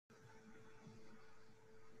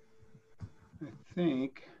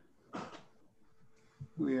think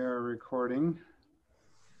we are recording.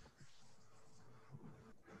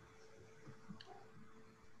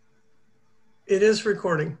 It is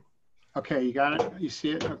recording. Okay, you got it? You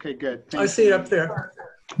see it? Okay, good. I see it up there.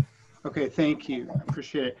 Okay, thank you. I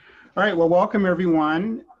appreciate it. All right, well, welcome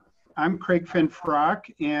everyone. I'm Craig Finfrock,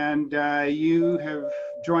 and you have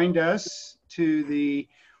joined us to the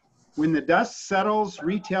When the Dust Settles,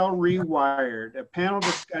 Retail Rewired, a panel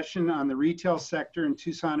discussion on the retail sector in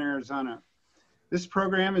Tucson, Arizona. This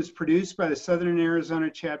program is produced by the Southern Arizona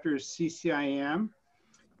chapter of CCIM.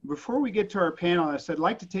 Before we get to our panelists, I'd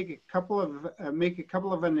like to take make a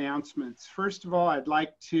couple of announcements. First of all, I'd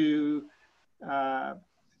like to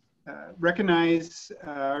recognize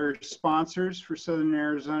our sponsors for Southern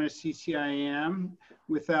Arizona CCIM.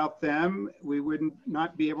 Without them, we would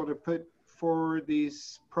not be able to put forward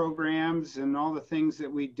these programs and all the things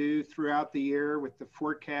that we do throughout the year with the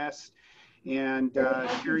forecast and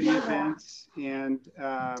charity events and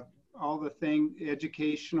all the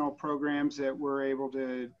educational programs that we're able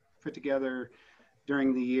to put together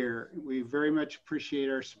during the year. We very much appreciate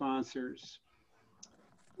our sponsors.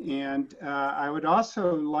 And I would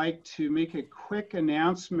also like to make a quick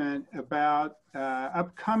announcement about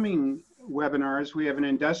upcoming webinars. We have an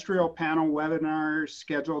industrial panel webinar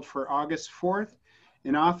scheduled for August 4th,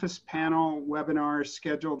 an office panel webinar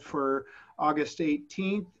scheduled for August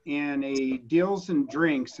 18th, and a Deals and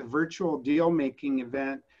Drinks, a virtual deal-making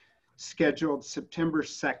event scheduled September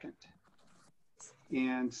 2nd.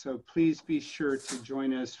 And so please be sure to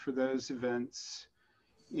join us for those events.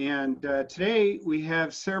 And today we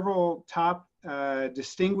have several top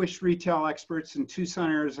distinguished retail experts in Tucson,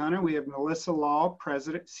 Arizona. We have Melissa Law,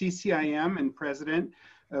 President, CCIM and President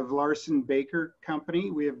of Larson Baker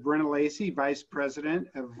Company. We have Brenna Lacey, Vice President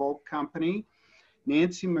of Volk Company.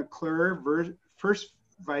 Nancy McClure, First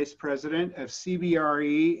Vice President of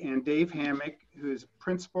CBRE, and Dave Hammock, who is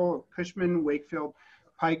Principal of Cushman Wakefield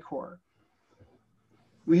Picor.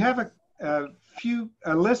 We have a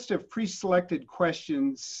list of pre-selected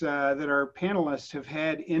questions that our panelists have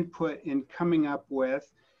had input in coming up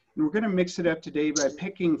with. And we're going to mix it up today by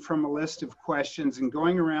picking from a list of questions and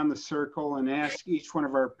going around the circle and ask each one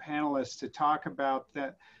of our panelists to talk about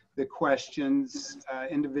the questions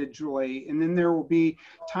individually. And then there will be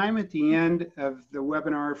time at the end of the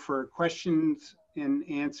webinar for questions and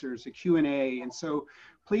answers, a Q&A. And so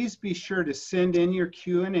please be sure to send in your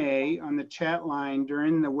Q&A on the chat line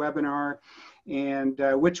during the webinar, and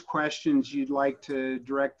which questions you'd like to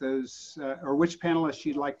direct those, or which panelists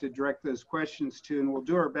you'd like to direct those questions to, and we'll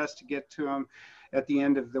do our best to get to them at the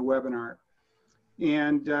end of the webinar.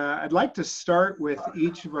 And I'd like to start with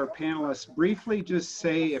each of our panelists, briefly just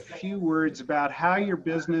say a few words about how your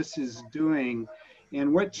business is doing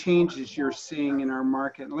and what changes you're seeing in our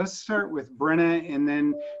market. And let's start with Brenna and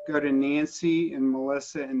then go to Nancy and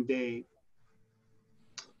Melissa and Dave.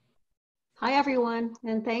 Hi, everyone,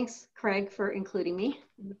 and thanks, Craig, for including me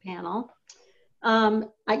in the panel.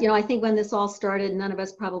 I think when this all started, none of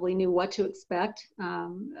us probably knew what to expect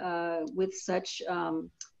with such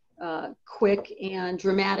quick and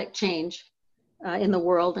dramatic change in the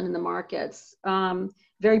world and in the markets.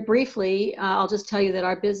 Very briefly, I'll just tell you that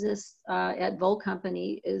our business at Volk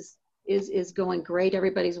Company is going great.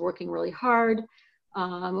 Everybody's working really hard.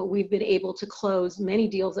 We've been able to close many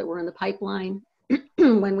deals that were in the pipeline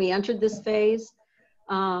when we entered this phase.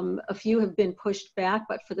 A few have been pushed back,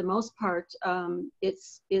 but for the most part,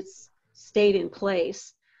 it's stayed in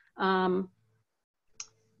place.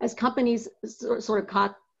 As companies sort of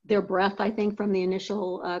caught their breath, I think, from the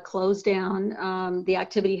initial close down, the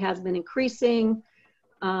activity has been increasing.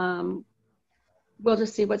 We'll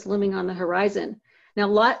just see what's looming on the horizon.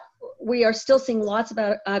 Now, we are still seeing lots of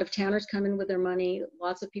out-of-towners come in with their money,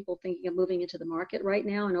 lots of people thinking of moving into the market right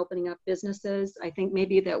now and opening up businesses. I think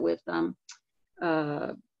maybe that with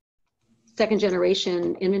second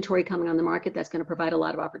generation inventory coming on the market, that's going to provide a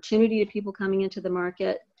lot of opportunity to people coming into the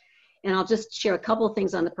market. And I'll just share a couple of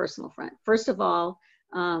things on the personal front. First of all,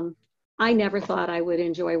 I never thought I would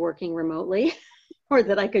enjoy working remotely or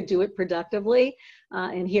that I could do it productively.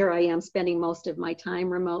 And here I am spending most of my time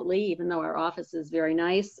remotely, even though our office is very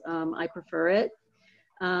nice. I prefer it.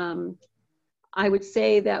 I would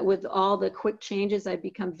say that with all the quick changes, I've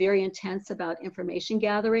become very intense about information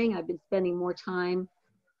gathering. I've been spending more time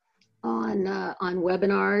on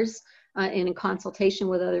webinars and in consultation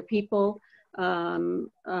with other people.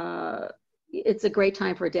 It's a great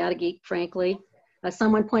time for a data geek, frankly.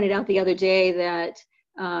 Someone pointed out the other day that,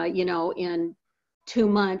 in 2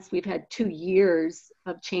 months, we've had 2 years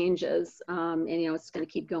of changes, and it's going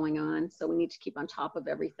to keep going on. So we need to keep on top of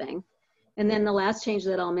everything. And then the last change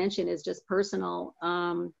that I'll mention is just personal.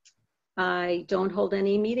 I don't hold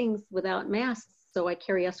any meetings without masks, so I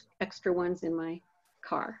carry extra ones in my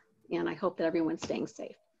car, and I hope that everyone's staying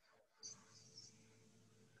safe.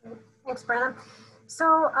 Thanks, Brenna.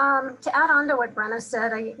 So to add on to what Brenna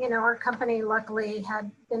said, our company luckily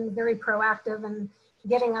had been very proactive in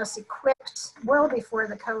getting us equipped well before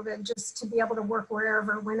the COVID, just to be able to work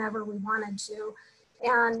wherever, whenever we wanted to.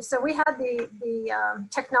 And so we had the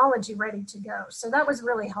technology ready to go. So that was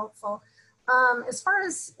really helpful. As far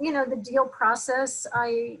as, the deal process,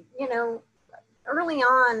 early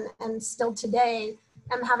on and still today,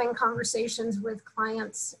 I'm having conversations with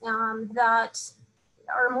clients that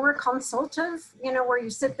are more consultative, where you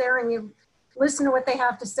sit there and you listen to what they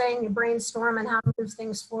have to say and you brainstorm and how to move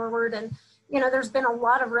things forward. And, there's been a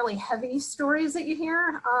lot of really heavy stories that you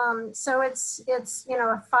hear. So it's a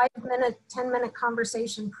 5-minute, 10-minute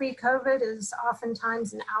conversation pre-COVID is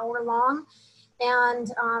oftentimes an hour long.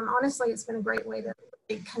 And honestly, it's been a great way to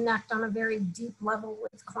really connect on a very deep level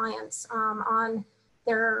with clients on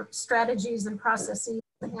their strategies and processes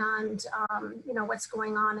and what's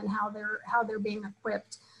going on and how they're being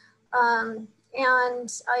equipped. And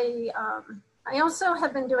I also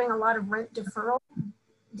have been doing a lot of rent deferral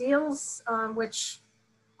deals, which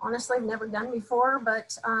honestly I've never done before,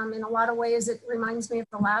 but in a lot of ways it reminds me of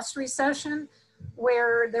the last recession,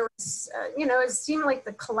 where there was, it seemed like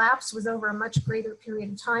the collapse was over a much greater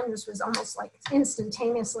period of time. This was almost like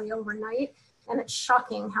instantaneously overnight. And it's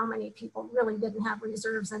shocking how many people really didn't have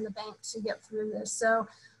reserves in the bank to get through this. So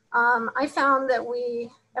I found that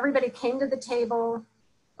everybody came to the table,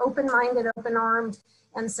 open-minded, open-armed,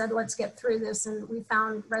 and said, let's get through this. And we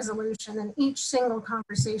found resolution, and each single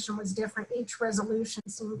conversation was different. Each resolution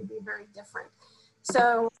seemed to be very different.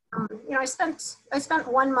 So, I spent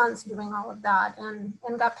 1 month doing all of that and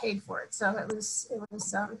got paid for it. So it was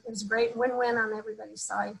a great win-win on everybody's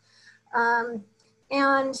side. And,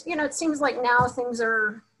 it seems like now things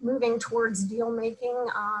are moving towards deal making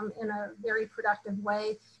in a very productive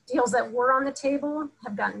way. Deals that were on the table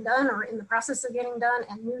have gotten done or in the process of getting done,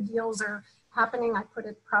 and new deals are happening. I put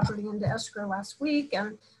a property into escrow last week,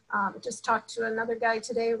 and just talked to another guy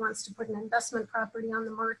today who wants to put an investment property on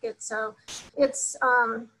the market. So it's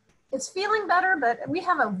feeling better, but we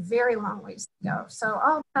have a very long ways to go. So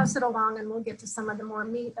I'll pass it along and we'll get to some of the more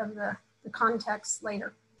meat of the context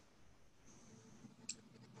later.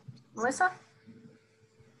 Melissa?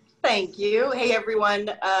 Thank you. Hey,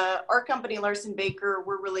 everyone. Our company, Larson Baker,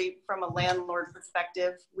 we're really from a landlord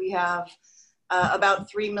perspective. We have about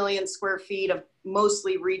 3 million square feet of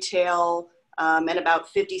mostly retail and about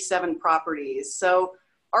 57 properties. So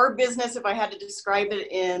our business, if I had to describe it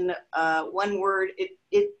in one word,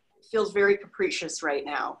 it feels very capricious right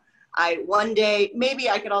now. One day, maybe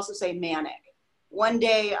I could also say manic. One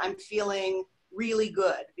day I'm feeling really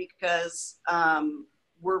good because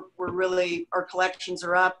we're really, our collections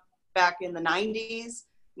are up back in the 90s.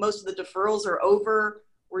 Most of the deferrals are over.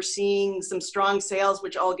 We're seeing some strong sales,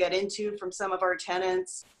 which I'll get into from some of our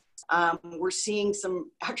tenants. We're seeing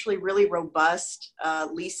some actually really robust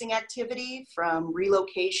leasing activity from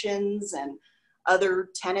relocations and other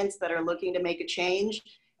tenants that are looking to make a change.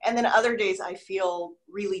 And then other days I feel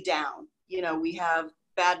really down. We have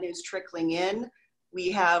bad news trickling in.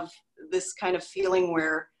 We have this kind of feeling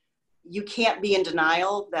where you can't be in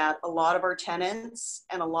denial that a lot of our tenants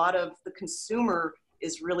and a lot of the consumer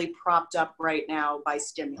is really propped up right now by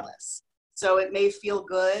stimulus. So it may feel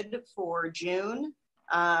good for June,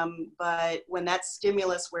 but when that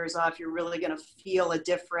stimulus wears off, you're really going to feel a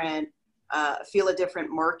different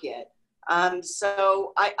market.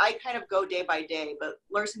 So I kind of go day by day, but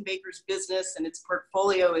Larson Baker's business and its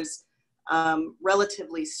portfolio is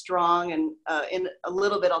relatively strong. And in a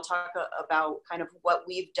little bit, I'll talk about kind of what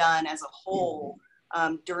we've done as a whole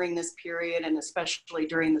during this period, and especially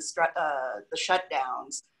during the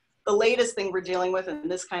shutdowns. The latest thing we're dealing with, and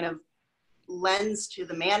this kind of lends to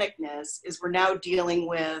the manicness, is we're now dealing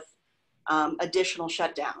with additional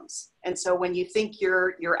shutdowns. And so when you think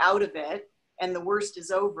you're out of it and the worst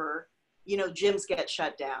is over, gyms get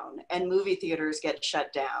shut down and movie theaters get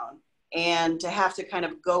shut down. And to have to kind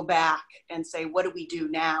of go back and say, what do we do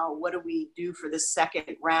now? What do we do for this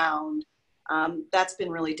second round? That's been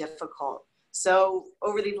really difficult. So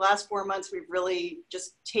over these last 4 months, we've really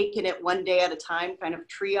just taken it one day at a time, kind of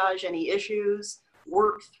triage any issues,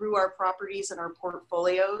 work through our properties and our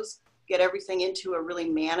portfolios, get everything into a really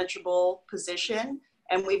manageable position.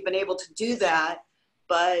 And we've been able to do that,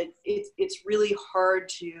 but it's really hard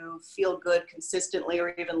to feel good consistently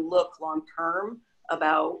or even look long-term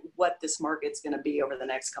about what this market's going to be over the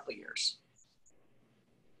next couple of years.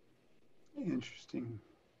 Interesting.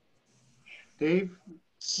 Dave,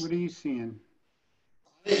 what are you seeing?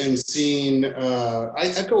 I am seeing,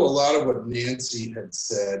 I echo a lot of what Nancy had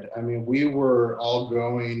said. I mean, we were all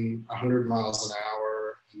going 100 miles an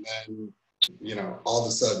hour, and then, you know, all of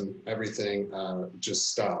a sudden everything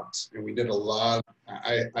just stopped. And we did a lot,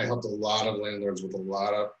 I helped a lot of landlords with a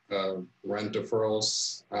lot of rent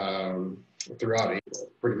deferrals throughout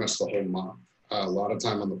April, pretty much the whole month. A lot of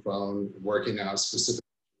time on the phone, working out specific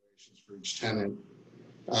situations for each tenant.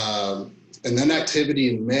 And then activity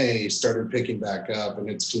in May started picking back up, and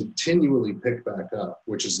it's continually picked back up,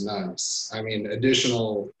 which is nice. I mean,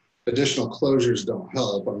 additional closures don't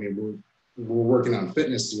help. I mean, we're working on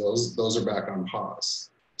fitness deals; those are back on pause.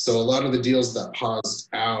 So a lot of the deals that paused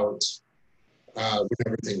out when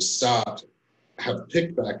everything stopped have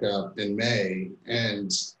picked back up in May,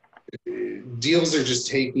 and deals are just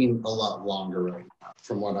taking a lot longer right now,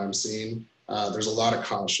 from what I'm seeing. There's a lot of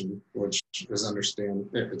caution, which is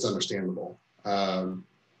understandable.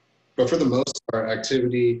 But for the most part,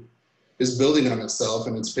 activity is building on itself,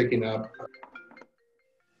 and it's picking up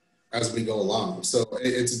as we go along. So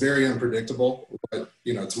it's very unpredictable what,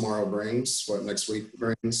 you know, tomorrow brings, what next week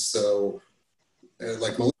brings. So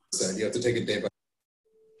like Melissa said, you have to take it day by day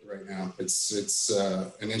right now. It's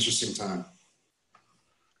an interesting time.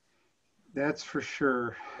 That's for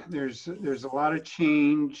sure. There's a lot of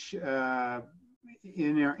change in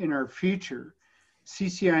our future.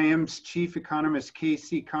 CCIM's chief economist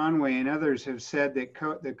Casey Conway and others have said that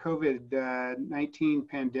the COVID-19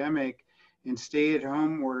 pandemic and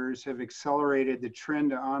stay-at-home orders have accelerated the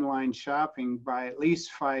trend to online shopping by at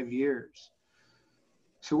least 5 years.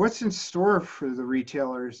 So what's in store for the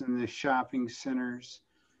retailers and the shopping centers?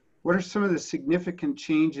 What are some of the significant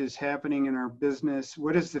changes happening in our business?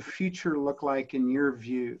 What does the future look like in your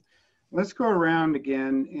view? Let's go around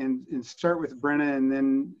again and start with Brenna, and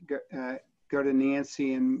then go to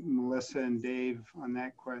Nancy and Melissa and Dave on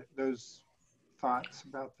that those thoughts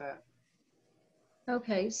about that.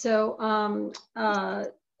 Okay, so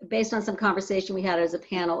based on some conversation we had as a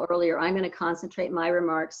panel earlier, I'm going to concentrate my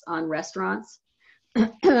remarks on restaurants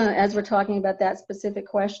as we're talking about that specific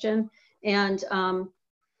question. And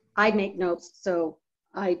I make notes, so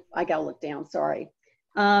I got to look down, sorry.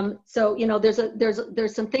 So, you know,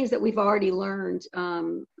 there's some things that we've already learned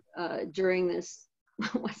during this,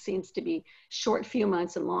 what seems to be short few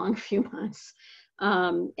months and long few months.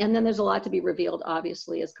 And then there's a lot to be revealed,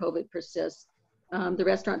 obviously, as COVID persists. The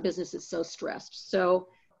restaurant business is so stressed. So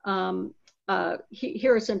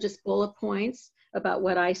here are some just bullet points about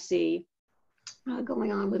what I see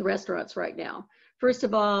going on with restaurants right now. First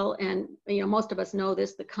of all, and you know, most of us know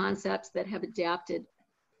this, the concepts that have adapted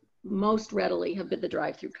most readily have been the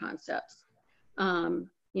drive-through concepts. You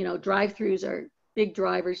know, drive-throughs are big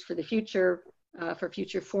drivers for the future, for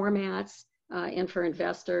future formats, and for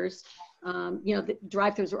investors. You know, the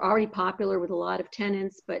drive-throughs were already popular with a lot of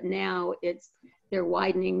tenants, but now they're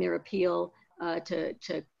widening their appeal to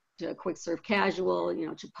quick serve casual. You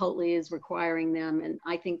know, Chipotle is requiring them, and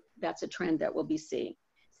I think that's a trend that we'll be seeing.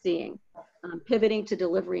 Pivoting to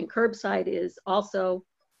delivery and curbside is also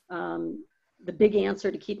the big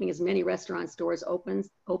answer to keeping as many restaurant stores open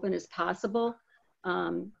as possible.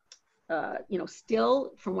 You know,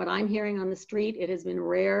 still, from what I'm hearing on the street, it has been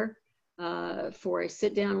rare for a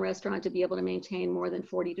sit-down restaurant to be able to maintain more than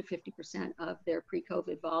 40 to 50% of their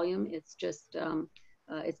pre-COVID volume. It's just,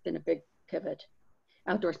 it's been a big pivot.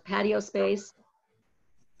 Outdoor patio space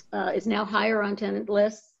is now higher on tenant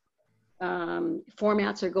lists.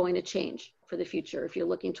 Formats are going to change for the future. If you're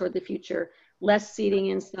looking toward the future, less seating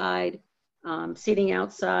inside, seating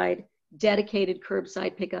outside, dedicated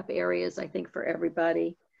curbside pickup areas, I think, for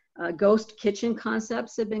everybody. Ghost kitchen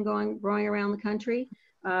concepts have been growing around the country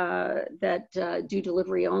that do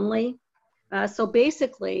delivery only. So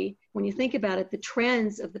basically, when you think about it, the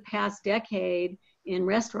trends of the past decade in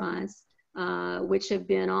restaurants, which have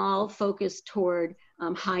been all focused toward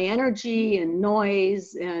high energy and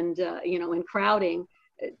noise and, you know, and crowding,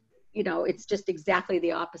 you know, it's just exactly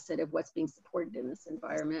the opposite of what's being supported in this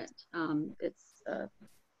environment. It's a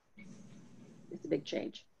big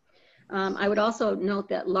change. I would also note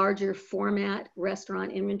that larger format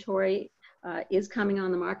restaurant inventory is coming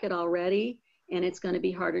on the market already, and it's going to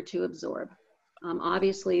be harder to absorb.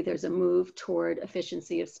 Obviously, there's a move toward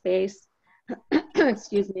efficiency of space,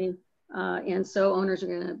 excuse me, and so owners are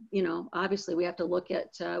going to, you know, obviously we have to look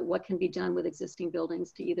at what can be done with existing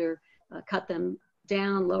buildings to either cut them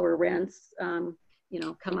down, lower rents, you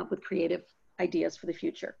know, come up with creative ideas for the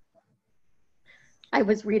future. I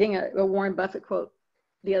was reading a Warren Buffett quote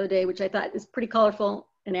the other day, which I thought is pretty colorful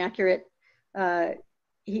and accurate.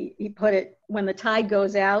 He put it, when the tide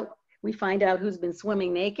goes out, we find out who's been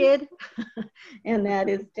swimming naked. And that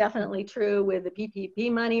is definitely true with the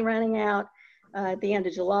PPP money running out at the end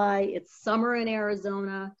of July. It's summer in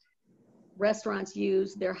Arizona. Restaurants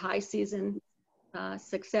use their high season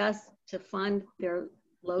success to fund their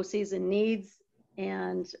low season needs.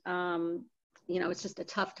 And, it's just a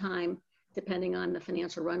tough time depending on the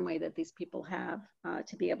financial runway that these people have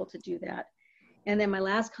to be able to do that. And then my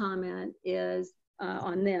last comment is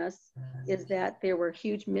on this is that there were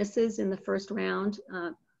huge misses in the first round.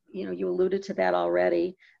 You alluded to that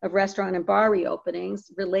already, of restaurant and bar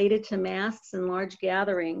reopenings related to masks and large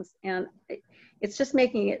gatherings. And it's just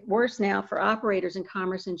making it worse now for operators in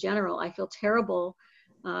commerce in general. I feel terrible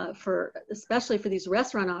especially for these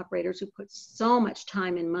restaurant operators who put so much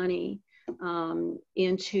time and money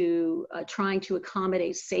into trying to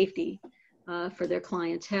accommodate safety for their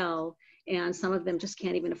clientele. And some of them just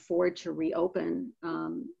can't even afford to reopen,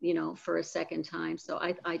 for a second time. So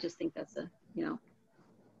I just think that's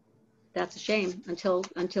that's a shame. Until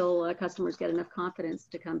customers get enough confidence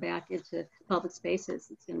to come back into public spaces,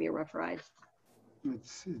 it's going to be a rough ride.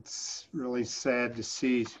 It's really sad to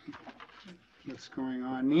see what's going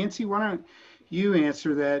on. Nancy, why don't you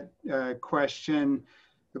answer that question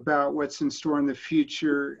about what's in store in the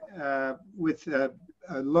future with a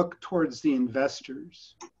look towards the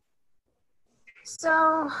investors? So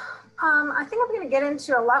I think I'm going to get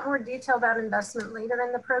into a lot more detail about investment later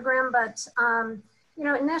in the program, but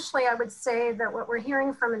initially I would say that what we're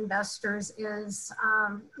hearing from investors is,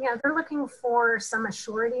 they're looking for some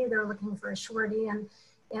assurity. They're looking for assurity in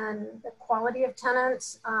the quality of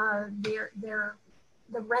tenants, the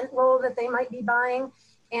rent roll that they might be buying.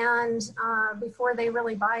 And before they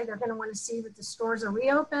really buy, they're going to want to see that the stores are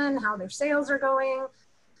reopened, how their sales are going.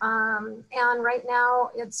 And right now,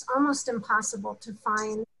 it's almost impossible to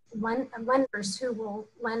find lenders who will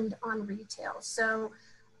lend on retail. So,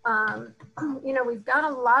 we've got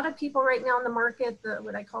a lot of people right now in the market,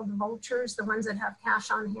 what I call the vultures, the ones that have cash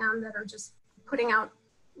on hand that are just putting out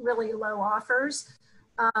really low offers.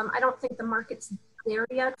 I don't think the market's there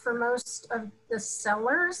yet for most of the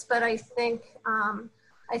sellers, but I think on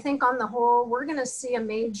the whole, we're going to see a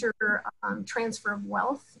major transfer of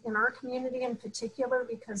wealth in our community in particular,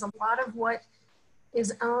 because a lot of what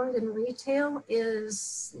is owned in retail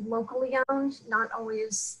is locally owned, not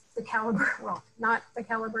always the caliber, well, not the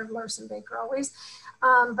caliber of Larson Baker always,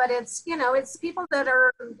 but it's people that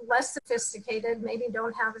are less sophisticated, maybe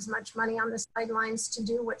don't have as much money on the sidelines to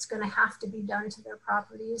do what's going to have to be done to their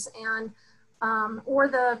properties, and or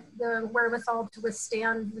the wherewithal to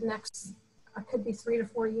withstand the next could be 3 to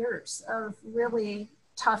 4 years of really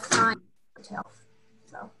tough time for retail.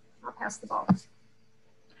 So I'll pass the ball.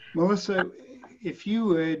 Melissa, if you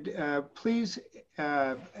would please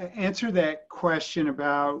answer that question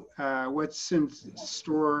about what's in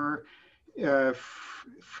store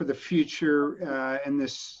for the future and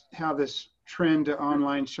how this trend to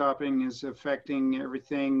online shopping is affecting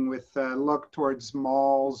everything with look towards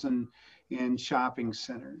malls and shopping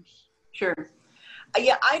centers. Sure.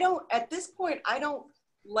 At this point, I don't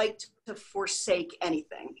like to forsake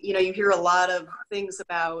anything. You hear a lot of things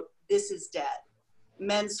about this is dead.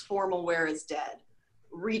 Men's formal wear is dead.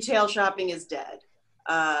 Retail shopping is dead.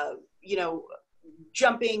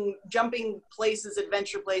 Jumping places,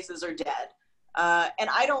 adventure places are dead. And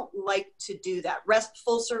I don't like to do that.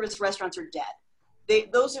 Full service restaurants are dead.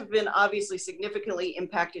 Those have been obviously significantly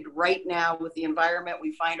impacted right now with the environment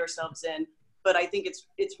we find ourselves in. But I think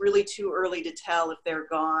it's really too early to tell if they're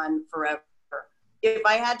gone forever. If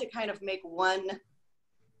I had to kind of make one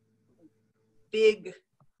big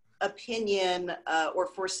opinion or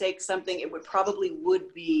forsake something, it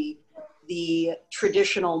would be the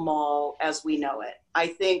traditional mall as we know it. I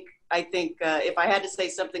think if I had to say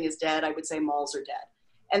something is dead, I would say malls are dead.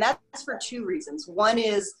 And that's for two reasons. One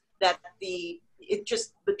is that the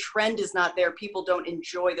trend is not there. People don't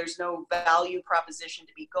enjoy, there's no value proposition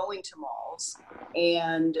to be going to malls.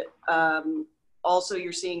 And also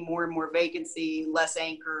you're seeing more and more vacancy, less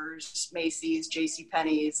anchors, Macy's,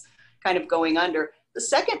 JCPenney's kind of going under. The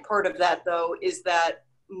second part of that though, is that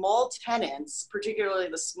mall tenants, particularly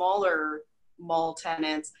the smaller mall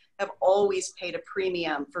tenants, have always paid a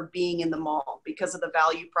premium for being in the mall because of the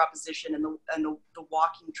value proposition and the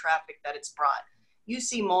walking traffic that it's brought. You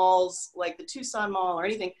see malls like the Tucson Mall or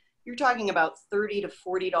anything, you're talking about $30 to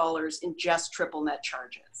 $40 in just triple net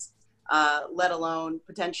charges, let alone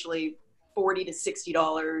potentially $40 to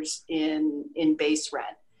 $60 in base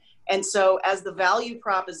rent. And so as the value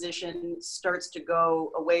proposition starts to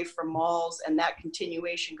go away from malls and that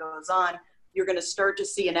continuation goes on, you're going to start to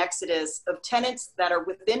see an exodus of tenants that are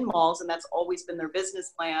within malls, and that's always been their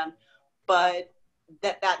business plan, but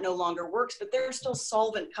that no longer works, but there are still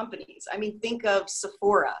solvent companies. I mean, think of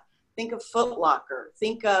Sephora, think of Foot Locker,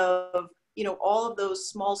 think of, you know, all of those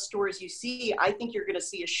small stores you see. I think you're going to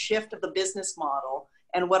see a shift of the business model.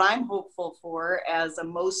 And what I'm hopeful for as a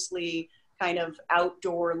mostly kind of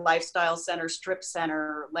outdoor lifestyle center, strip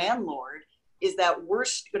center landlord is that we're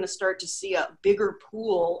going to start to see a bigger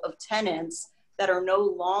pool of tenants that are no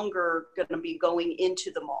longer going to be going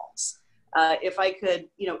into the malls. If I could,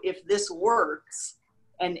 you know, if this works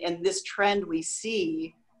and this trend we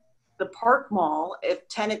see, the Park Mall, if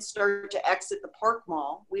tenants start to exit the Park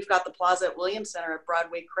Mall, we've got the Plaza at Williams Center at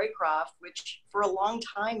Broadway Craycroft, which for a long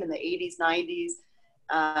time in the 80s,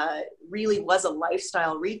 90s, really was a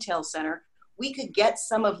lifestyle retail center. We could get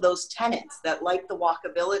some of those tenants that like the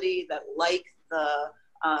walkability, that like the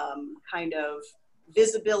kind of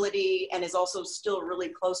visibility, and is also still really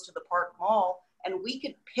close to the Park Mall. And we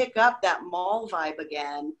could pick up that mall vibe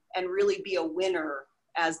again and really be a winner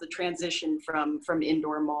as the transition from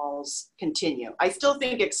indoor malls continue. I still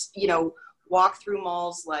think it's, you know, walk through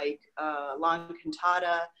malls like La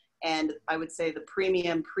Encantada, and I would say the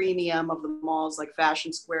premium of the malls like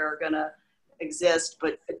Fashion Square are gonna exist,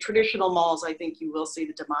 but traditional malls, I think you will see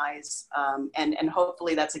the demise, and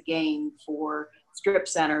hopefully that's a gain for strip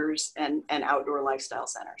centers and outdoor lifestyle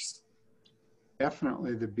centers.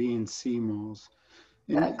 Definitely the B and C malls.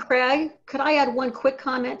 Craig, could I add one quick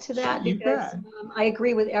comment to that? You Because bet. I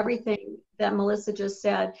agree with everything that Melissa just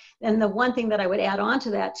said. And the one thing that I would add on to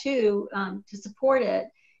that too, to support it,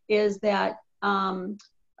 is that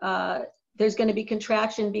there's going to be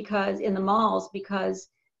contraction because in the malls, because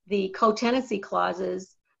the co-tenancy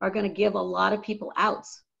clauses are going to give a lot of people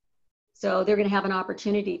outs. So they're going to have an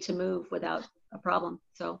opportunity to move without a problem.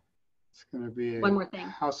 So it's going to be one more thing.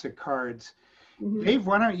 House of cards. Mm-hmm. Dave,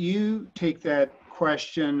 why don't you take that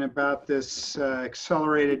question about this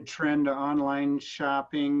accelerated trend to online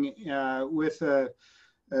shopping with a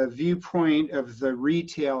viewpoint of the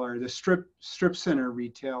retailer, the strip center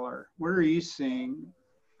retailer. What are you seeing?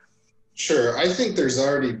 Sure. I think there's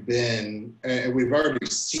already been, and we've already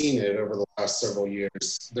seen it over the last several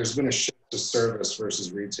years, there's been a shift to service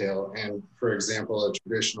versus retail. And for example, a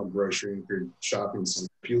traditional grocery anchored shopping center,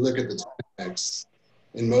 if you look at the mix,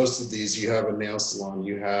 in most of these, you have a nail salon,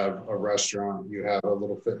 you have a restaurant, you have a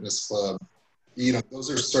little fitness club. You know,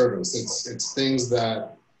 those are service. It's things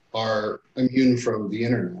that are immune from the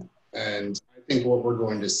internet. And I think what we're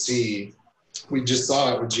going to see, we just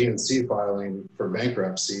saw it with GNC filing for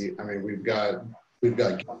bankruptcy. I mean, we've got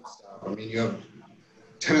GameStop. I mean, you have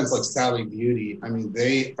tenants like Sally Beauty. I mean,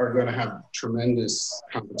 they are going to have tremendous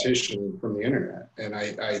competition from the internet. And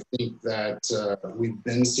I think that we've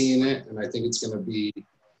been seeing it, and I think it's going to be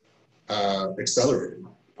accelerated.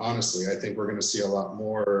 Honestly, I think we're going to see a lot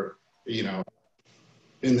more, you know,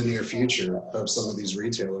 in the near future of some of these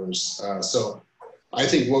retailers. So I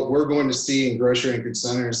think what we're going to see in grocery anchored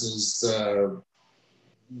centers is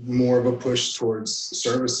more of a push towards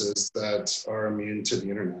services that are immune to the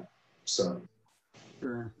internet. So.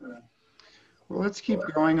 Sure. Well, let's keep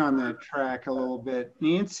going on that track a little bit.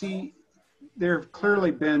 Nancy, there have clearly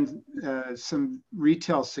been some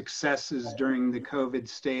retail successes during the COVID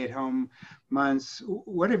stay-at-home months.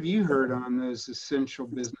 What have you heard on those essential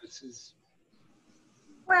businesses?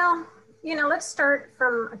 Well, you know, let's start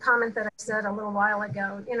from a comment that I said a little while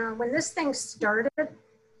ago. You know, when this thing started,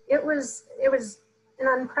 it was an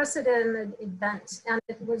unprecedented event, and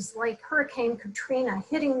it was like Hurricane Katrina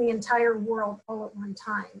hitting the entire world all at one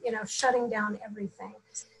time, you know, shutting down everything.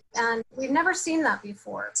 And we've never seen that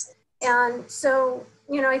before. And so,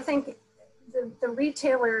 you know, I think the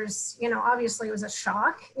retailers, you know, obviously it was a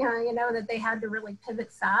shock, you know, that they had to really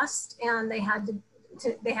pivot fast, and they had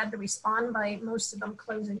to respond by most of them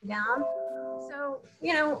closing down. So,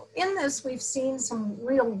 you know, in this, we've seen some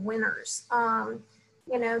real winners.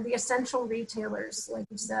 You know, the essential retailers, like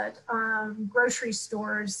you said, grocery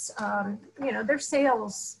stores, you know, their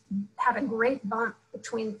sales had a great bump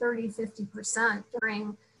between 30–50%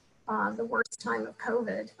 during the worst time of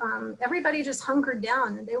COVID. Everybody just hunkered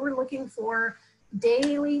down, and they were looking for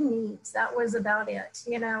daily needs. That was about it.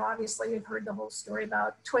 You know, obviously we've heard the whole story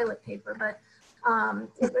about toilet paper, but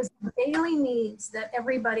it was daily needs that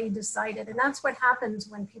everybody decided. And that's what happens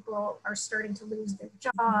when people are starting to lose their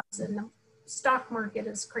jobs and the stock market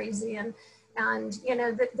is crazy. And you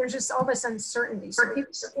know, there's just all this uncertainty. So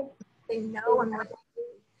people, they know and what they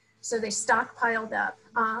need. So they stockpiled up.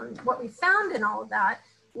 What we found in all of that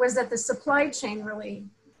was that the supply chain really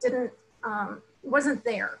wasn't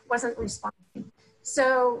responding.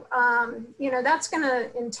 So, you know, that's going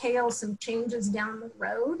to entail some changes down the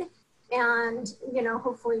road. And, you know,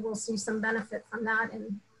 hopefully we'll see some benefit from that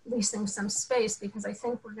in leasing some space, because I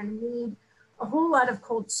think we're going to need a whole lot of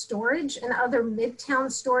cold storage and other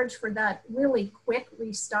midtown storage for that really quick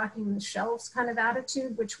restocking the shelves kind of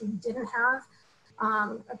attitude, which we didn't have.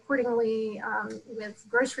 Accordingly, with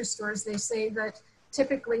grocery stores, they say that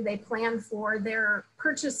typically they plan for their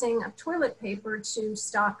purchasing of toilet paper to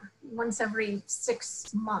stock once every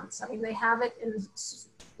 6 months. I mean, they have it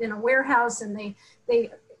in a warehouse, and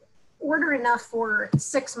they order enough for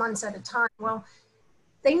 6 months at a time. Well,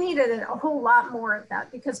 they needed a whole lot more of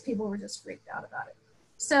that because people were just freaked out about it.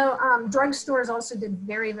 So drugstores also did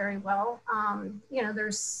very, very well.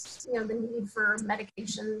 There's, the need for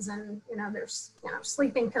medications, and, there's,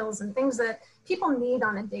 sleeping pills and things that people need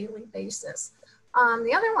on a daily basis.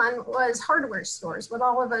 The other one was hardware stores. With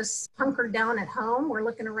all of us hunkered down at home, we're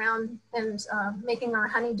looking around and making our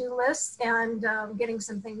honey-do lists and getting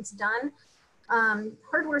some things done.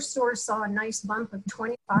 Hardware stores saw a nice bump of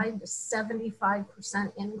 25 to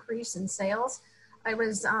 75% increase in sales. I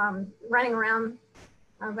was running around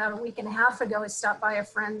about a week and a half ago. I stopped by a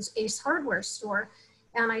friend's Ace Hardware store,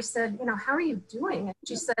 and I said, how are you doing? And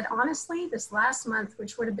she said, honestly, this last month,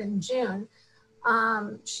 which would have been June,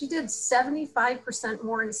 she did 75%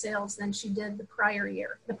 more in sales than she did the prior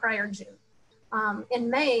June. In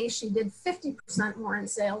May, she did 50% more in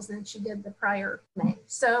sales than she did the prior May.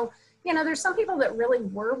 So, there's some people that really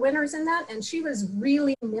were winners in that, and she was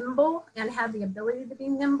really nimble and had the ability to be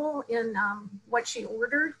nimble in what she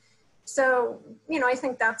ordered. So, I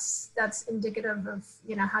think that's indicative of,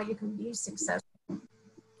 how you can be successful.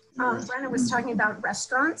 Brenna was talking about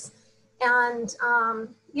restaurants, and,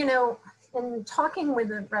 in talking with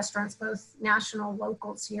the restaurants, both national,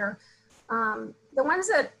 locals here, the ones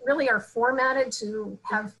that really are formatted to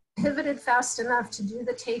have pivoted fast enough to do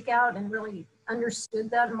the takeout and really understood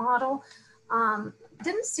that model,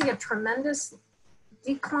 didn't see a tremendous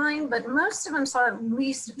decline, but most of them saw at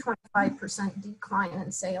least a 25% decline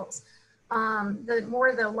in sales.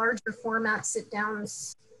 The larger format sit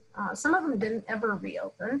downs, some of them didn't ever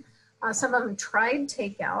reopen. Some of them tried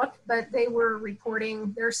takeout, but they were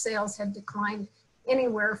reporting their sales had declined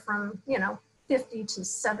anywhere from, 50 to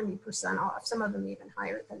 70% off, some of them even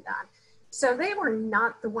higher than that. So they were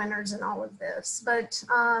not the winners in all of this. But,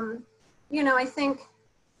 I think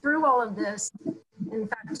through all of this, in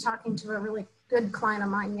fact, talking to a really good client of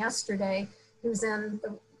mine yesterday who's in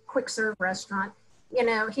the quick serve restaurant,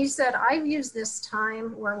 he said, I've used this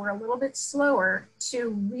time where we're a little bit slower to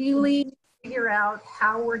really figure out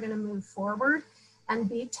how we're going to move forward and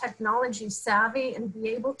be technology savvy and be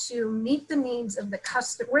able to meet the needs of the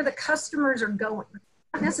customer, where the customers are going.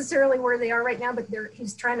 Not necessarily where they are right now, but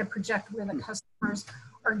he's trying to project where the customers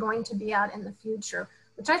are going to be at in the future,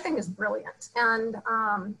 which I think is brilliant. And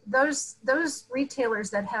those retailers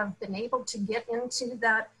that have been able to get into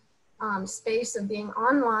that space of being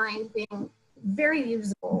online, being very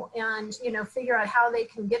usable, and figure out how they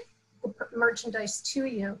can get the merchandise to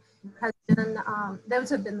you, has been those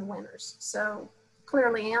have been the winners. So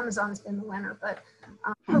clearly Amazon's been the winner, but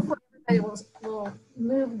hopefully everybody will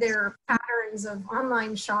move their patterns of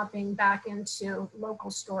online shopping back into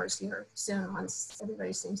local stores here soon once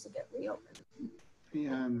everybody seems to get reopened.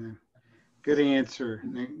 Yeah, good answer.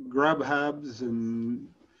 Grub hubs and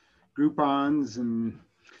Groupons and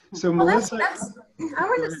so well, Melissa. I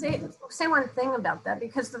wanted to say one thing about that,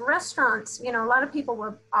 because the restaurants, a lot of people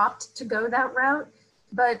will opt to go that route,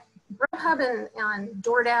 but Grubhub and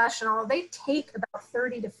DoorDash and all, they take about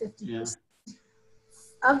 30 to 50%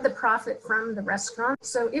 of the profit from the restaurant.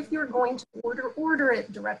 So if you're going to order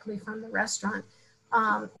it directly from the restaurant,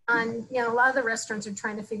 and a lot of the restaurants are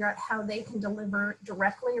trying to figure out how they can deliver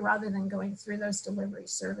directly rather than going through those delivery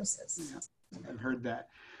services. Yeah, I've heard that.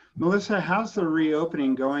 Melissa, how's the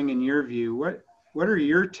reopening going in your view? What are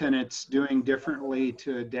your tenants doing differently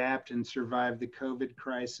to adapt and survive the COVID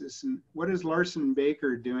crisis? And what is Larson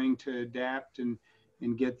Baker doing to adapt and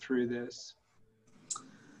get through this?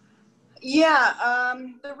 Yeah,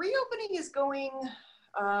 the reopening is going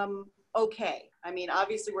okay. I mean,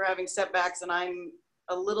 obviously we're having setbacks, and I'm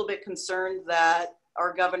a little bit concerned that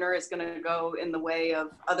our governor is going to go in the way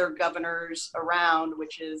of other governors around,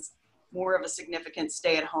 which is more of a significant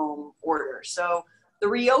stay-at-home order. So the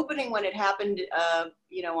reopening, when it happened,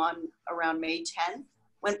 on around May 10th,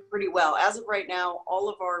 went pretty well. As of right now, all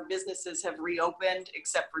of our businesses have reopened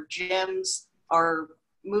except for gyms, our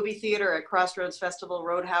movie theater at Crossroads Festival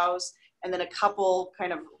Roadhouse, and then a couple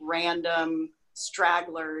kind of random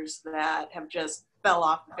stragglers that have just fell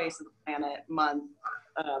off the face of the planet month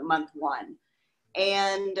one.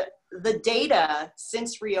 And the data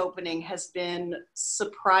since reopening has been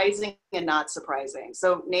surprising and not surprising.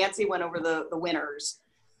 So Nancy went over the winners.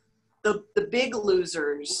 the big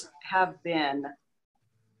losers have been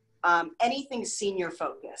anything senior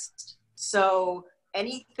focused. So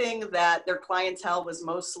anything that their clientele was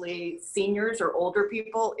mostly seniors or older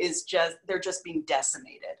people is just, they're just being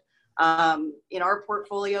decimated. In our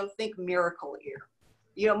portfolio, think Miracle Year.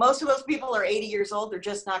 You know, most of those people are 80 years old. They're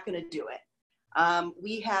just not going to do it.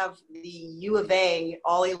 We have the U of A,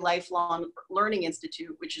 Ollie Lifelong Learning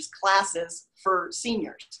Institute, which is classes for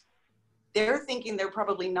seniors. They're thinking they're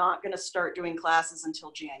probably not going to start doing classes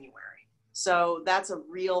until January. So that's a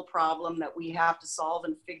real problem that we have to solve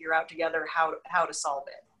and figure out together how to solve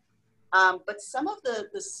it. But some of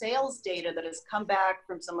the sales data that has come back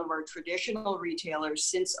from some of our traditional retailers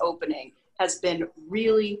since opening has been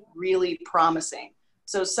really, really promising.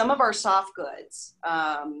 So some of our soft goods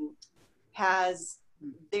has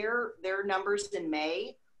their numbers in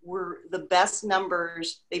May were the best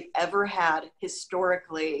numbers they've ever had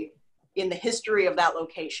historically in the history of that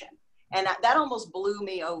location. And that almost blew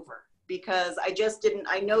me over, because I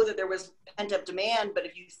know that there was pent-up demand, but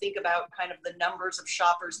if you think about kind of the numbers of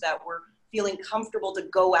shoppers that were feeling comfortable to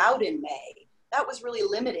go out in May, that was really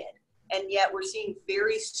limited. And yet we're seeing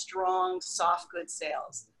very strong soft goods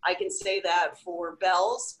sales. I can say that for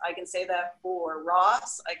Bell's, I can say that for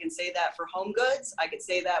Ross, I can say that for Home Goods, I can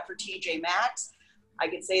say that for TJ Maxx, I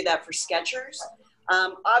can say that for Skechers.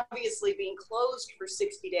 Obviously being closed for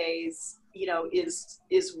 60 days, you know, is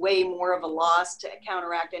way more of a loss to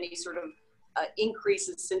counteract any sort of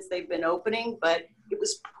increases since they've been opening, but it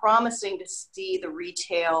was promising to see the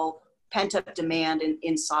retail pent-up demand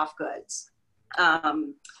in soft goods.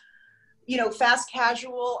 You know, fast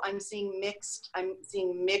casual, I'm seeing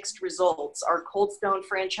mixed results. Our Cold Stone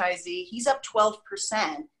franchisee, he's up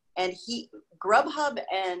 12%, and Grubhub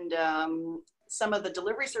and some of the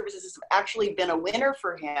delivery services have actually been a winner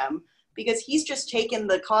for him, because he's just taken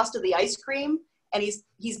the cost of the ice cream and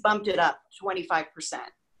he's bumped it up 25%.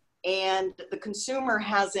 And the consumer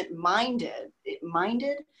hasn't minded,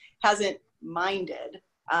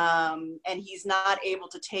 and he's not able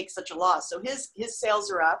to take such a loss. So his sales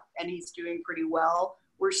are up and he's doing pretty well.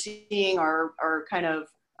 We're seeing our kind of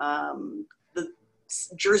the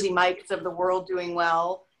Jersey Mike's of the world doing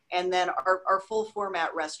well. And then our full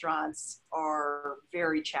format restaurants are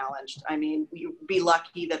very challenged. I mean, we'd be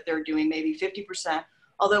lucky that they're doing maybe 50%.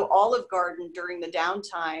 Although Olive Garden during the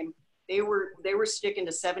downtime, they were sticking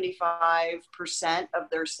to 75% of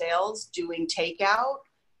their sales doing takeout,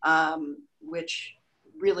 which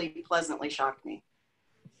really pleasantly shocked me.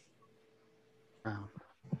 Wow.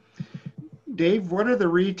 Dave, what are the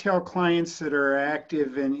retail clients that are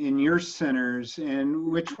active in your centers,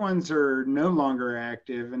 and which ones are no longer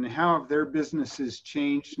active, and how have their businesses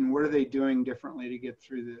changed, and what are they doing differently to get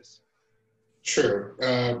through this? Sure.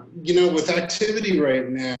 You know, with activity right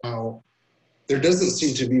now, there doesn't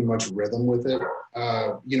seem to be much rhythm with it.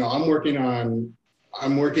 You know, I'm working on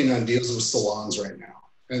deals with salons right now,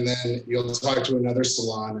 and then you'll talk to another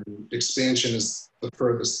salon, and expansion is the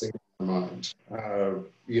furthest thing in my mind.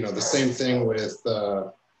 You know, the same thing with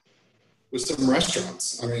some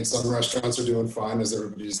restaurants. I mean, some restaurants are doing fine, as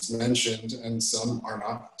everybody's mentioned, and some are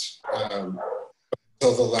not.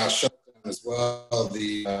 Until the last shutdown as well,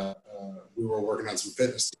 we were working on some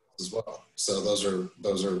fitness deals as well. So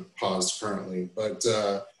those are paused currently. But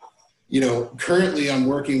you know, currently I'm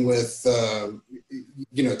working with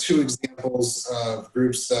you know, two examples of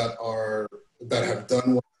groups that have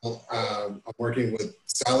done well. I'm working with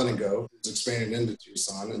Salad & Go, who's expanding into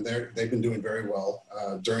Tucson, and they've been doing very well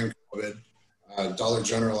during COVID. Dollar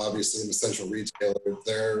General, obviously an essential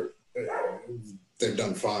retailer, they've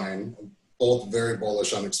done fine. Both very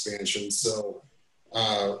bullish on expansion. So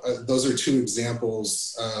those are two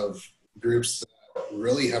examples of groups that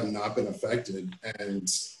really have not been affected,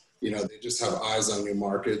 and you know, they just have eyes on new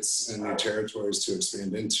markets and new territories to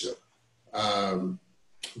expand into.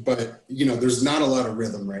 But you know, there's not a lot of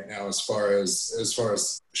rhythm right now as far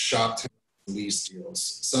as shop lease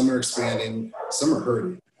deals. Some are expanding, some are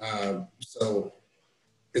hurting. So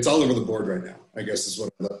it's all over the board right now, I guess is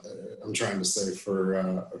what I'm trying to say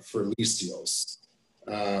for lease deals.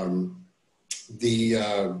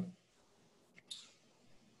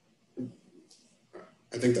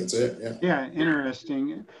 I think that's it. Yeah. Yeah,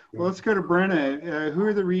 interesting. Well, let's go to Brenna. Who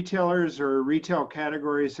are the retailers or retail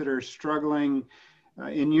categories that are struggling,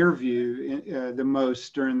 in your view, the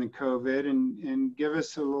most during the COVID, and give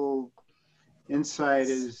us a little insight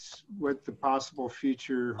as what the possible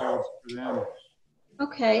future holds for them.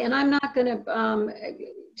 Okay, and I'm not going to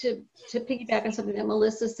piggyback on something that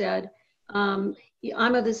Melissa said. I'm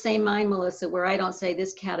of the same mind, Melissa, where I don't say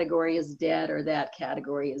this category is dead or that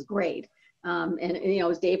category is great. And you know,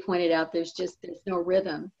 as Dave pointed out, there's no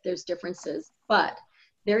rhythm, there's differences, but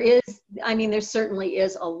there certainly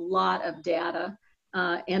is a lot of data,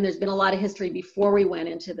 and there's been a lot of history before we went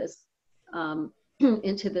into this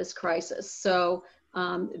into this crisis. So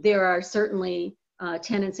there are certainly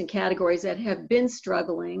tenants and categories that have been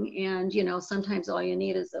struggling, and you know, sometimes all you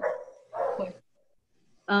need is a push.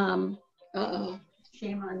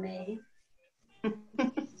 Shame on me. Well,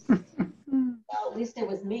 at least it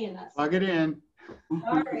was me and not. Plug it in.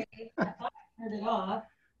 Sorry, I thought I turned it off.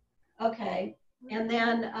 Okay, and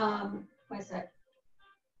then wait a sec.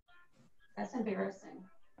 That's embarrassing.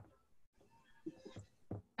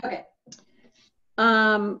 Okay.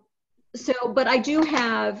 So, but I do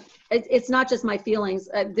have, it's not just my feelings.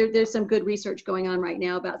 There's some good research going on right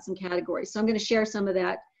now about some categories. So I'm going to share some of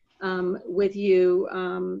that with you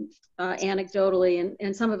anecdotally,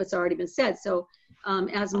 and some of it's already been said. So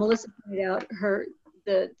as Melissa pointed out,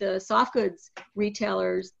 the soft goods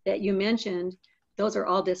retailers that you mentioned, those are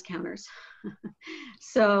all discounters.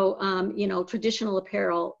 So, you know, traditional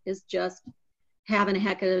apparel is just having a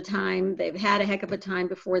heck of a time. They've had a heck of a time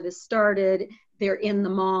before this started. They're in the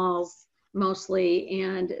malls mostly,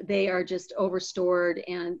 and they are just overstored,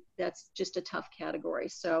 and that's just a tough category.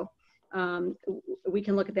 So we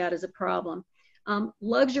can look at that as a problem.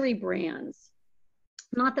 Luxury brands,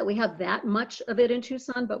 not that we have that much of it in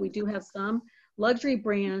Tucson, but we do have some. Luxury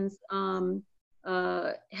brands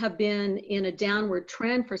have been in a downward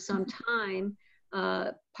trend for some time,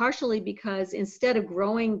 partially because instead of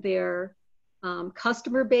growing their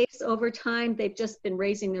customer base over time, they've just been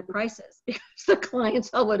raising their prices because the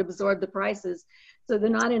clientele would absorb the prices. So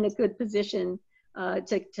they're not in a good position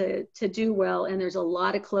to do well. And there's a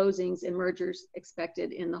lot of closings and mergers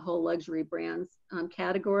expected in the whole luxury brands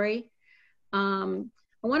category.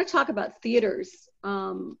 I want to talk about theaters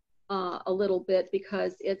a little bit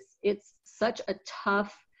because it's such a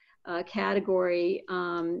tough category,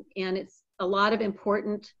 and it's a lot of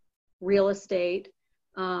important real estate.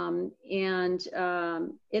 I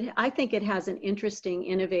think it has an interesting,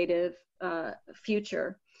 innovative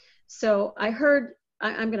future. So I heard,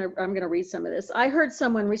 I'm gonna read some of this. I heard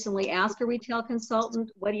someone recently ask a retail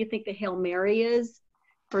consultant, "What do you think the Hail Mary is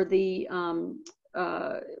for the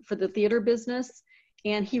theater business?"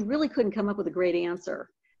 And he really couldn't come up with a great answer.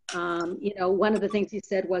 You know, one of the things he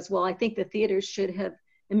said was, "Well, I think the theaters should have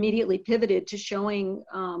immediately pivoted to showing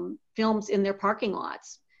films in their parking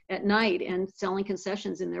lots at night and selling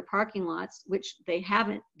concessions in their parking lots," which they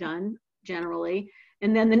haven't done generally.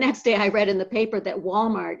 And then the next day I read in the paper that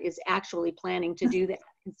Walmart is actually planning to do that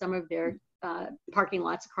in some of their parking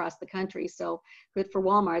lots across the country. So good for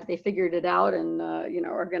Walmart. They figured it out and, you know,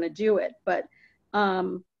 are going to do it. But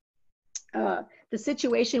the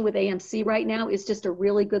situation with AMC right now is just a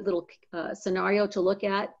really good little scenario to look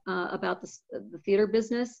at about the theater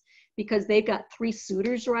business, because they've got 3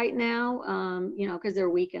 suitors right now, you know, because they're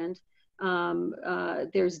weekend.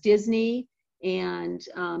 There's Disney and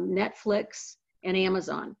Netflix and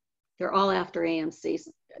Amazon. They're all after AMC,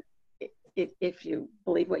 if you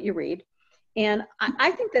believe what you read. And I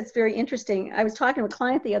think that's very interesting. I was talking to a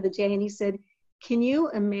client the other day and he said, "Can you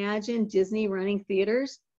imagine Disney running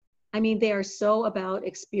theaters? I mean, they are so about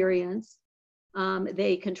experience.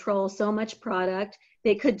 They control so much product.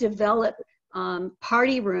 They could develop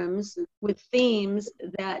party rooms with themes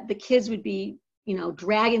that the kids would be, you know,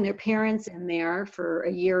 dragging their parents in there for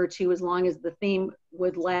a year or two, as long as the theme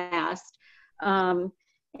would last."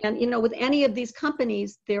 And, you know, with any of these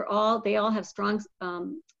companies, they all have strong,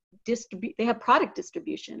 they have product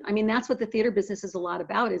distribution. I mean, that's what the theater business is a lot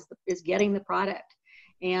about, is getting the product.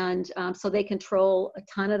 And so they control a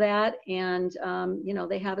ton of that, and you know,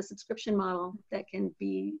 they have a subscription model that can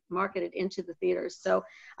be marketed into the theaters. So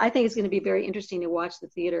I think it's going to be very interesting to watch the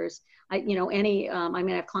theaters. You know, I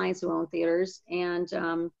mean, I have clients who own theaters, and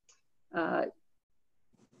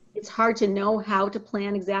it's hard to know how to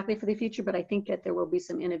plan exactly for the future, but I think that there will be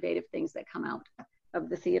some innovative things that come out of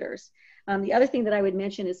the theaters. The other thing that I would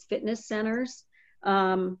mention is fitness centers.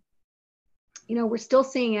 You know, we're still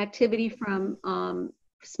seeing activity from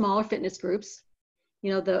smaller fitness groups,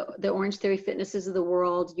 you know, the Orange Theory Fitnesses of the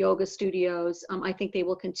world, yoga studios. I think they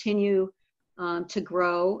will continue to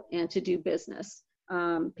grow and to do business.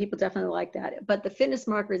 People definitely like that. But the fitness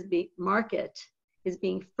market is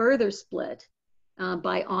being further split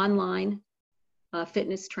by online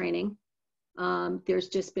fitness training. There's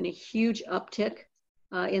just been a huge uptick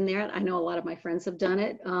in there. I know a lot of my friends have done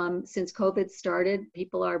it. Since COVID started,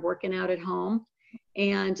 people are working out at home.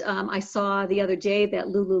 And I saw the other day that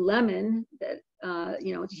Lululemon, that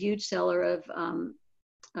you know, it's a huge seller of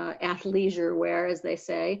athleisure wear, as they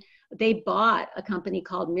say, they bought a company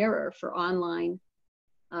called Mirror for online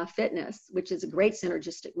fitness, which is a great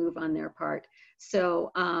synergistic move on their part.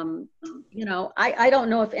 So, you know, I don't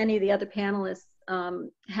know if any of the other panelists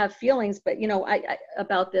have feelings, but, you know,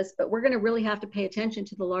 about this, but we're going to really have to pay attention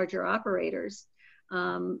to the larger operators.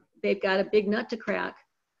 They've got a big nut to crack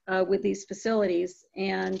with these facilities,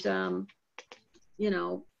 and, you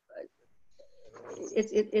know,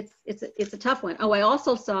 it's a tough one. Oh, I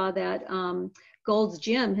also saw that Gold's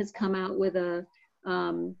Gym has come out with a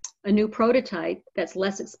new prototype that's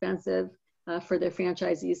less expensive for their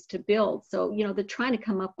franchisees to build. So, you know, they're trying to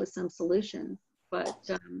come up with some solution, but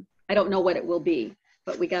I don't know what it will be,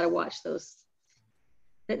 but we got to watch those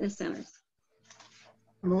fitness centers.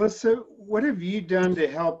 Melissa, what have you done to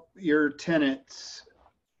help your tenants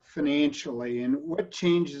financially, and what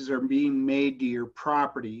changes are being made to your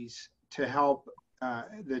properties to help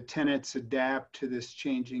the tenants adapt to this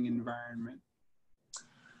changing environment?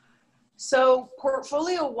 So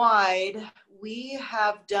portfolio-wide, we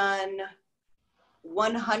have done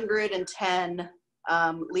 110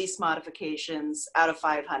 lease modifications out of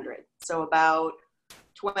 500. So about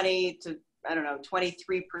 20 to, I don't know,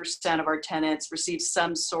 23% of our tenants receive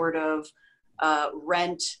some sort of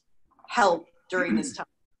rent help during this time.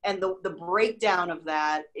 And the breakdown of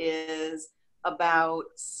that is about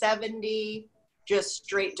 70 just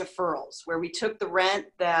straight deferrals, where we took the rent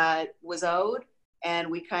that was owed and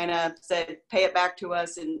we kind of said, pay it back to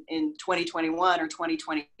us in 2021 or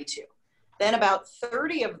 2022. Then about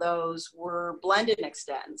 30 of those were blend and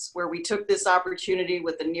extends, where we took this opportunity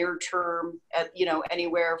with the near term, at, you know,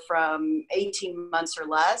 anywhere from 18 months or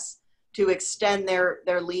less, to extend their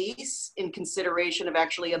lease in consideration of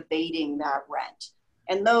actually abating that rent.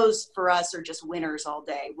 And those for us are just winners all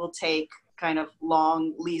day. We'll take kind of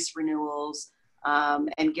long lease renewals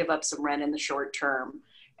and give up some rent in the short term.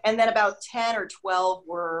 And then about 10 or 12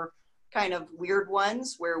 were kind of weird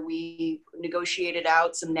ones where we negotiated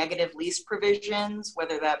out some negative lease provisions,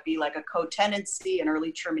 whether that be like a co-tenancy, an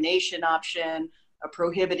early termination option, a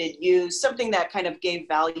prohibited use, something that kind of gave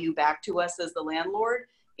value back to us as the landlord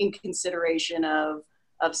in consideration of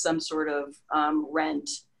some sort of rent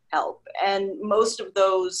help. And most of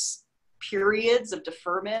those periods of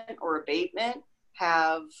deferment or abatement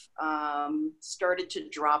have started to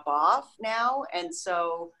drop off now. And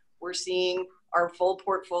so we're seeing our full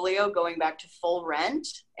portfolio going back to full rent.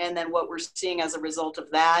 And then what we're seeing as a result of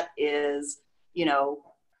that is, you know,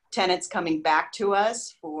 tenants coming back to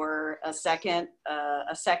us for a second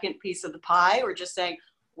piece of the pie, or just saying,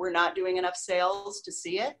 we're not doing enough sales to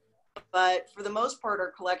see it. But for the most part,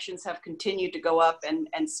 our collections have continued to go up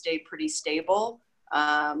and stay pretty stable.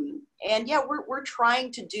 And yeah, we're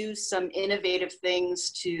trying to do some innovative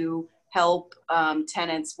things to help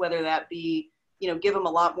tenants, whether that be, you know, give them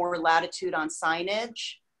a lot more latitude on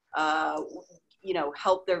signage, you know,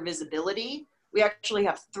 help their visibility. We actually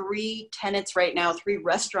have 3 tenants right now, 3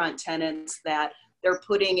 restaurant tenants, that they're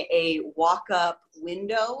putting a walk-up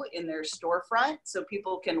window in their storefront so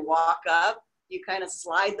people can walk up. You kind of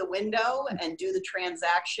slide the window and do the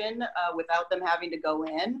transaction without them having to go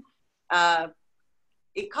in.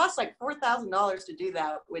 It costs like $4,000 to do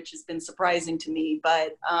that, which has been surprising to me.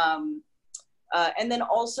 But and then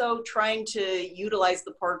also trying to utilize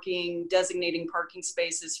the parking, designating parking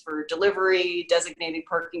spaces for delivery, designating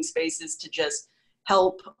parking spaces to just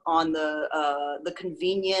help on the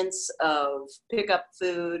convenience of pick up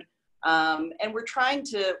food. And we're trying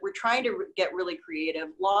to get really creative.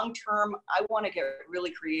 Long term, I want to get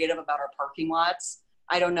really creative about our parking lots.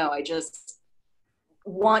 I don't know. I just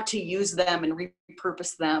want to use them and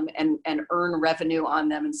repurpose them and earn revenue on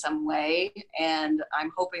them in some way. And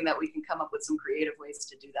I'm hoping that we can come up with some creative ways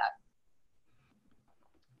to do that.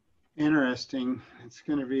 Interesting. It's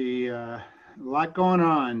going to be a lot going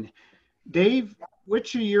on. Dave,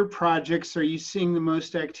 which of your projects are you seeing the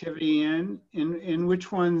most activity in, and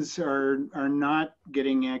which ones are not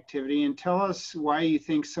getting activity? And tell us why you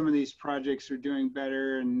think some of these projects are doing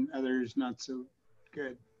better and others not so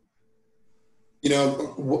good. You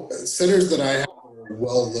know, centers that I have are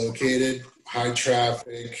well located, high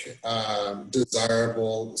traffic,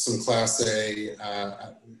 desirable, some Class A.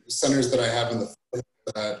 Centers that I have in the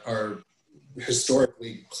that are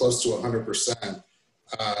historically close to 100%.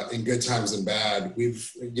 In good times and bad. We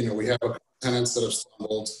have tenants that have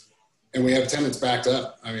stumbled, and we have tenants backed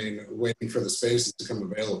up. I mean, waiting for the spaces to come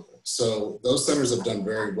available. So those centers have done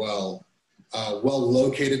very well.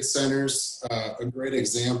 Well-located centers. A great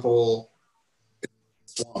example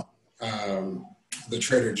is the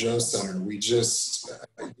Trader Joe's Center. We just,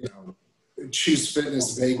 Choose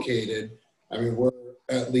Fitness vacated. I mean, we're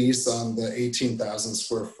at least on the 18,000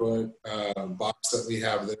 square foot box that we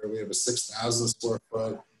have there. We have a 6,000 square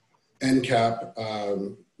foot end cap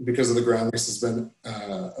because of the ground lease has been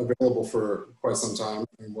available for quite some time,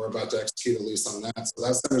 and we're about to execute a lease on that. So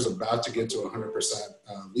that center is about to get to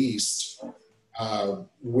 100% leased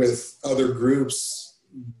with other groups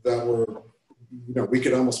that were, we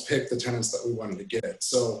could almost pick the tenants that we wanted to get.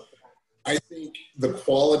 So I think the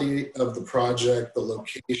quality of the project, the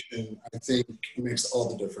location, I think makes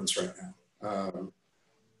all the difference right now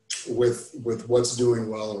with what's doing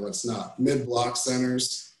well and what's not. Mid-block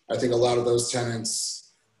centers, I think a lot of those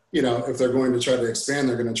tenants, if they're going to try to expand,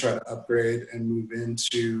 they're going to try to upgrade and move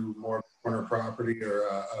into more corner property or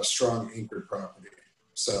a strong anchored property.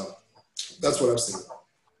 So that's what I've seen.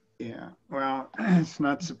 Yeah, well, it's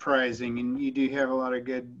not surprising. And you do have a lot of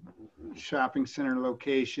good shopping center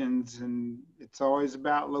locations, and it's always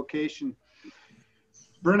about location.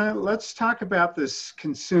 Brenna, let's talk about this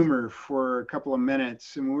consumer for a couple of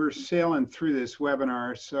minutes. And we're sailing through this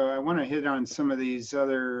webinar, so I want to hit on some of these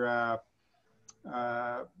other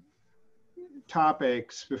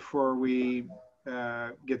topics before we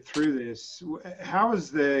get through this. How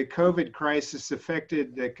has the COVID crisis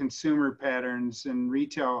affected the consumer patterns and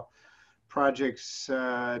retail projects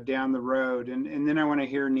down the road? And then I want to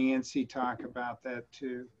hear Nancy talk about that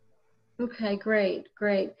too. Okay, great.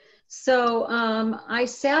 So I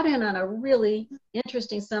sat in on a really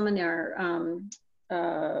interesting seminar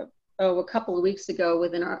a couple of weeks ago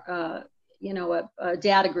with a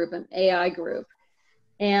data group, an AI group,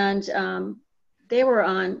 and they were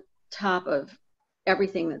on top of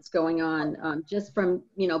everything that's going on, just from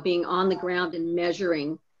being on the ground and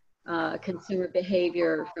measuring consumer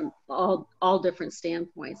behavior from all different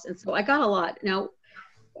standpoints. And so I got a lot. Now,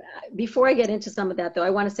 before I get into some of that, though, I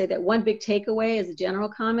want to say that one big takeaway as a general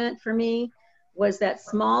comment for me was that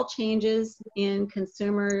small changes in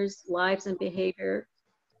consumers' lives and behavior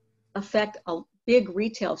affect big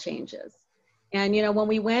retail changes. And, when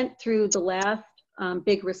we went through the last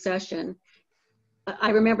big recession,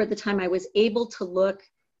 I remember at the time I was able to look,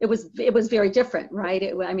 it was very different, right?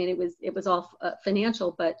 It was all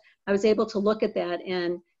financial, but I was able to look at that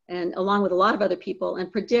and along with a lot of other people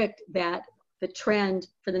and predict that the trend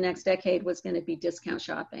for the next decade was going to be discount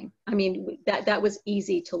shopping. I mean, that was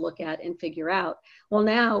easy to look at and figure out. Well,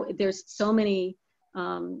 now there's so many,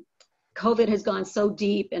 COVID has gone so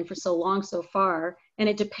deep and for so long so far, and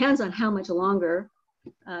it depends on how much longer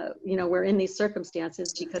we're in these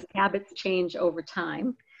circumstances because habits change over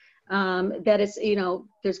time. That is,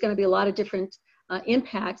 there's going to be a lot of different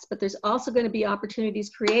impacts, but there's also going to be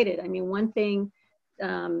opportunities created. I mean, one thing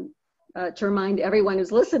to remind everyone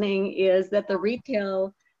who's listening is that the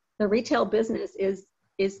retail business is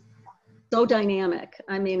so dynamic.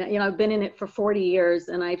 I mean, I've been in it for 40 years,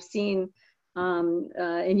 and I've seen,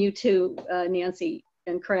 and you too, Nancy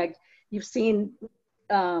and Craig, you've seen,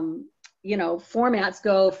 formats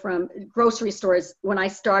go from grocery stores. When I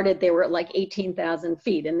started, they were at like 18,000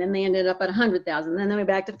 feet, and then they ended up at 100,000. Then they went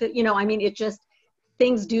back to, it just,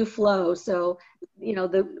 things do flow. So,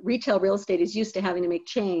 the retail real estate is used to having to make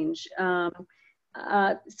change. So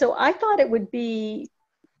I thought it would be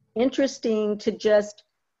interesting to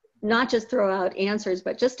not just throw out answers,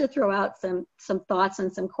 but just to throw out some thoughts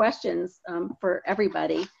and some questions for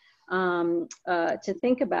everybody to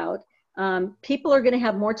think about. People are going to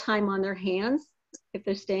have more time on their hands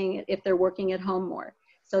if they're working at home more.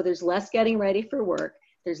 So there's less getting ready for work,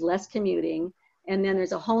 there's less commuting, and then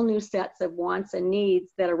there's a whole new sets of wants and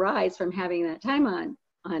needs that arise from having that time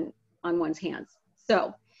on one's hands.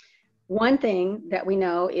 So one thing that we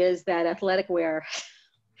know is that athletic wear,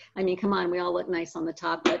 I mean, come on, we all look nice on the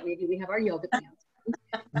top, but maybe we have our yoga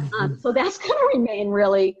pants. So that's going to remain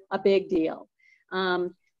really a big deal.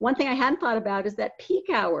 One thing I hadn't thought about is that peak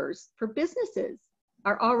hours for businesses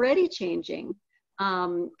are already changing.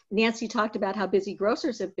 Nancy talked about how busy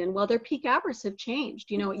grocers have been. Well, their peak hours have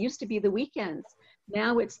changed. It used to be the weekends.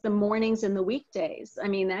 Now it's the mornings and the weekdays. I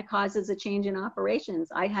mean, that causes a change in operations.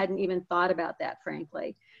 I hadn't even thought about that,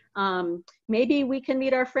 frankly. Maybe we can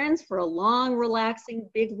meet our friends for a long, relaxing,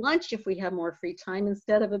 big lunch if we have more free time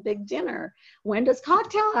instead of a big dinner. When does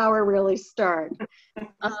cocktail hour really start?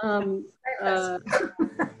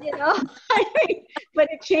 But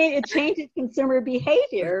it changes consumer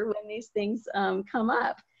behavior when these things come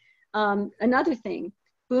up. Another thing,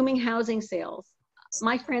 booming housing sales.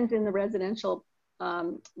 My friends in the residential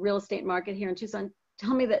real estate market here in Tucson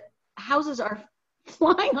tell me that houses are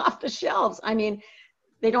flying off the shelves. I mean,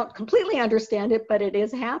 they don't completely understand it, but it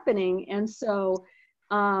is happening. And so,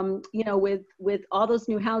 with all those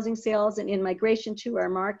new housing sales and in migration to our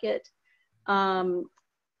market,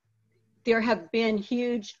 there have been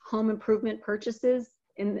huge home improvement purchases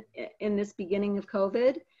in this beginning of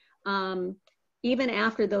COVID. Even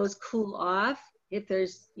after those cool off, if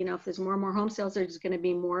there's more and more home sales, there's going to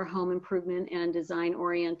be more home improvement and design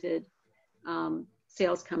oriented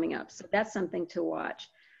sales coming up. So that's something to watch.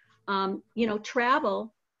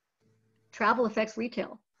 Travel affects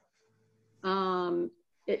retail.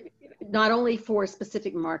 Not only for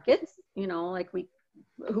specific markets, like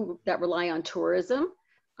that rely on tourism,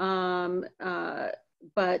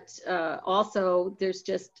 but also there's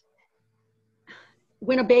just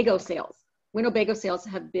Winnebago sales. Winnebago sales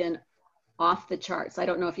have been off the charts. I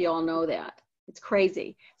don't know if you all know that. It's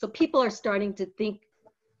crazy. So people are starting to think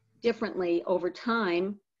differently over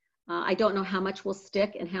time. I don't know how much will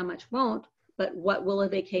stick and how much won't, but what will a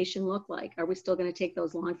vacation look like? Are we still going to take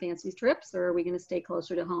those long fancy trips, or are we going to stay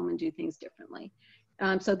closer to home and do things differently?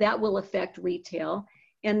 So that will affect retail.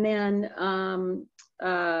 And then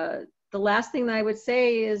the last thing that I would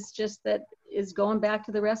say is just that is going back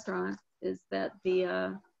to the restaurant, is that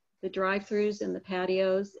the drive-throughs and the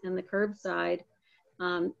patios and the curbside,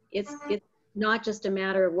 it's not just a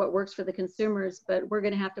matter of what works for the consumers, but we're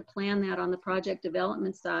going to have to plan that on the project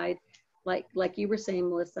development side, like you were saying,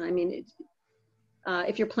 Melissa. I mean,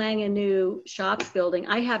 if you're planning a new shops building,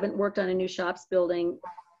 I haven't worked on a new shops building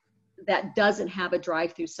that doesn't have a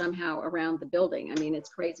drive-through somehow around the building. I mean, it's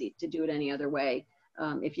crazy to do it any other way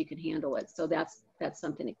if you can handle it. So that's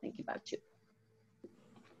something to think about too.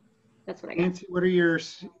 That's what I got. Nancy, what are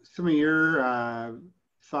some of your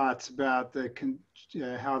thoughts about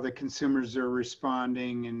how the consumers are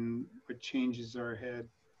responding and what changes are ahead?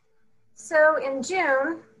 So in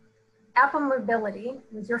June, Apple Mobility,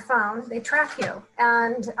 with your phone, they track you.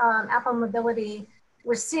 And Apple Mobility,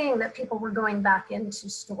 we're seeing that people were going back into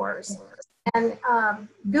stores. And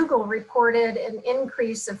Google reported an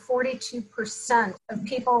increase of 42% of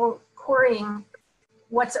people querying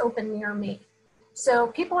what's open near me. So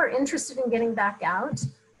people are interested in getting back out.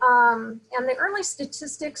 And the early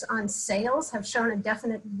statistics on sales have shown a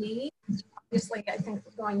definite V. Obviously, I think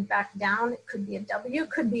going back down, it could be a W,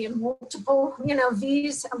 could be a multiple,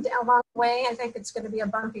 V's along the way. I think it's going to be a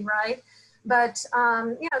bumpy ride. But,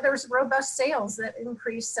 there was robust sales that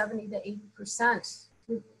increased 70 to 80%.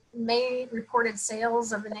 May reported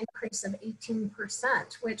sales of an increase of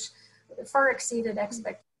 18%, which far exceeded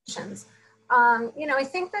expectations. I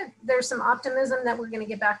think that there's some optimism that we're going to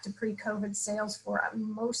get back to pre-COVID sales for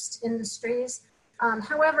most industries.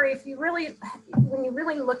 However, when you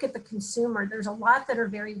really look at the consumer, there's a lot that are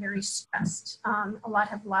very, very stressed. A lot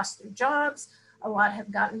have lost their jobs. A lot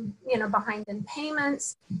have gotten, behind in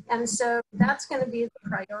payments. And so that's going to be the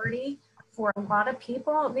priority for a lot of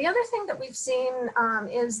people. The other thing that we've seen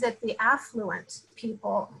is that the affluent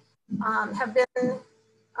people have been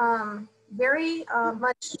very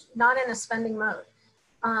much not in a spending mode.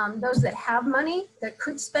 Those that have money that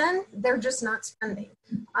could spend, they're just not spending.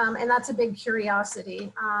 And that's a big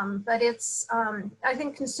curiosity. But I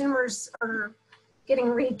think consumers are getting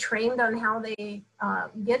retrained on how they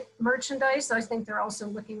get merchandise. So I think they're also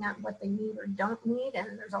looking at what they need or don't need.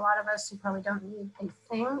 And there's a lot of us who probably don't need a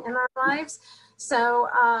thing in our lives. So,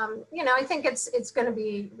 I think it's going to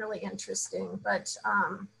be really interesting. But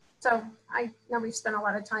so I know we've spent a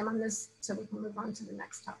lot of time on this, so we can move on to the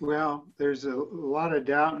next topic. Well, there's a lot of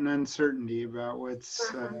doubt and uncertainty about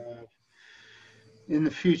what's in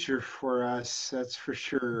the future for us. That's for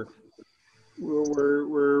sure.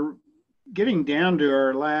 We're getting down to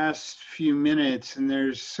our last few minutes, and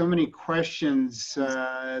there's so many questions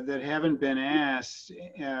that haven't been asked.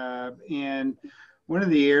 And one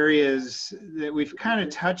of the areas that we've kind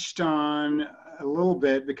of touched on a little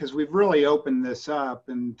bit, because we've really opened this up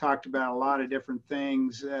and talked about a lot of different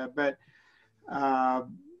things, but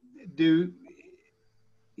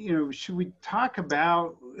should we talk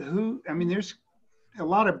about there's a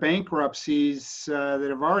lot of bankruptcies that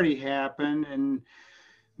have already happened, and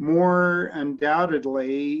more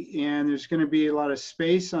undoubtedly, and there's going to be a lot of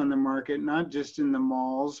space on the market, not just in the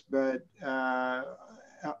malls, but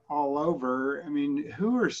all over. I mean,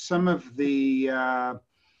 who are some of the,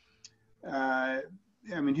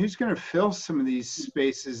 who's going to fill some of these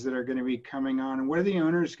spaces that are going to be coming on, and what are the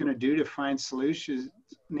owners going to do to find solutions?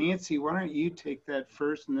 Nancy, why don't you take that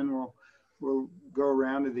first, and then we'll go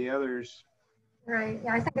around to the others. Right.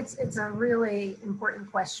 Yeah, I think it's a really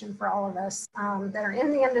important question for all of us that are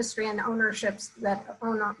in the industry and ownerships that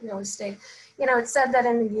own real estate. It's said that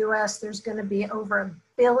in the U.S. there's going to be over 1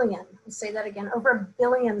 billion, I'll say that again, over 1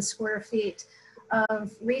 billion square feet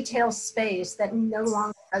of retail space that no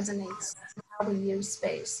longer resonates with how we use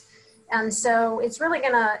space. And so it's really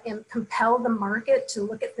going to compel the market to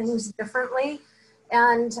look at things differently.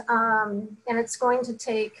 And it's going to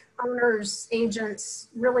take owners, agents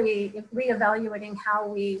really reevaluating how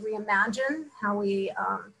we reimagine, how we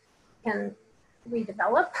can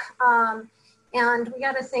redevelop. And we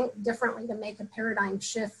got to think differently to make a paradigm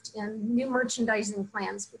shift in new merchandising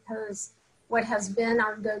plans, because what has been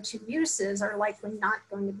our go-to uses are likely not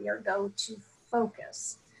going to be our go-to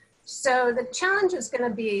focus. So the challenge is going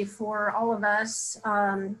to be for all of us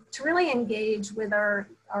to really engage with our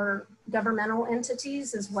governmental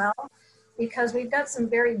entities as well, because we've got some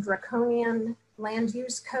very draconian land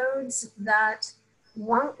use codes that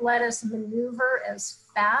won't let us maneuver as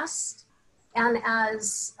fast and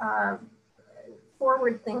as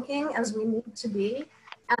forward thinking as we need to be.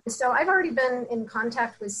 And so I've already been in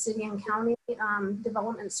contact with city and county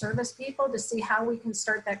development service people to see how we can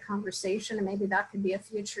start that conversation, and maybe that could be a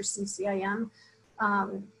future CCIM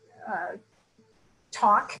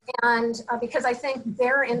talk. And because I think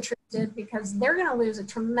they're interested, because they're going to lose a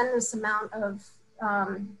tremendous amount of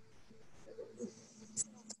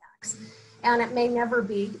sales tax, and it may never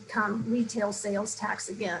become retail sales tax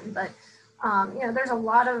again. But you know, there's a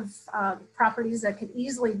lot of properties that could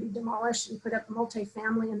easily be demolished and put up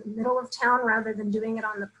multifamily in the middle of town rather than doing it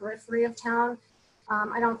on the periphery of town.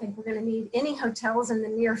 I don't think we're going to need any hotels in the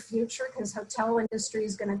near future, because hotel industry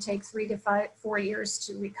is going to take 3 to 4 years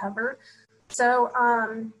to recover. So,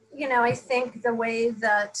 you know, I think the way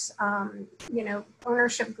that, you know,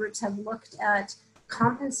 ownership groups have looked at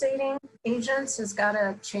compensating agents has got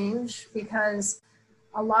to change, because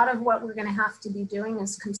a lot of what we're going to have to be doing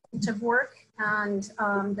is consultative work, and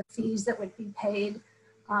the fees that would be paid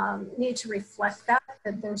need to reflect that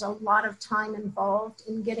there's a lot of time involved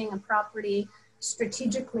in getting a property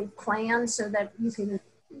strategically planned so that you can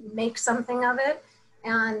make something of it.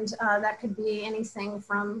 And that could be anything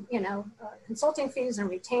from, you know, consulting fees and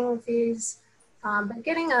retaining fees. But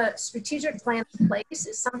getting a strategic plan in place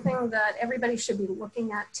is something that everybody should be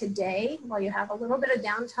looking at today while you have a little bit of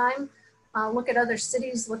downtime. Look at other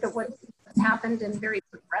cities, look at what's happened in very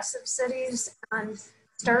progressive cities, and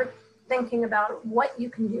start thinking about what you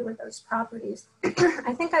can do with those properties.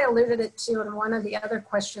 I think I alluded it to in one of the other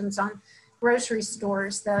questions on grocery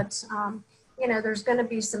stores that, you know, there's going to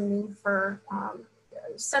be some need for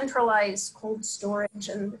centralized cold storage,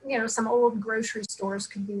 and, you know, some old grocery stores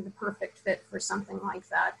could be the perfect fit for something like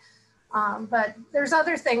that. But there's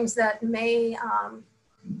other things that may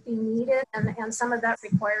be needed, and some of that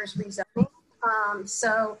requires rezoning.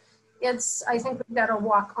 So it's, I think we've got to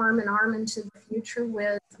walk arm in arm into the future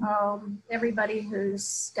with everybody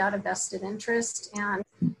who's got a vested interest. And,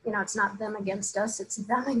 you know, it's not them against us, it's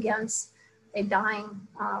them against a dying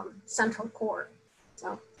central core.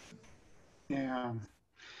 So. Yeah.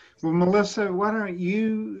 Well, Melissa, why don't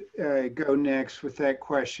you go next with that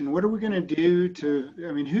question? What are we going to do to,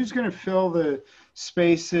 I mean, who's going to fill the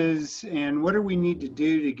spaces, and what do we need to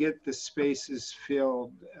do to get the spaces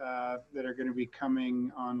filled that are going to be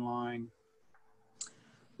coming online?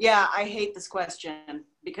 Yeah, I hate this question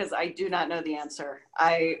because I do not know the answer.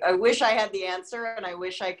 I wish I had the answer, and I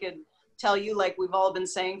wish I could tell you, like we've all been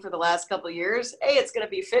saying for the last couple of years, hey, it's going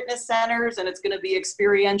to be fitness centers and it's going to be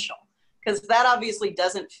experiential. Because that obviously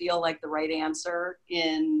doesn't feel like the right answer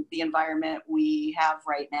in the environment we have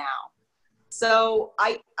right now. So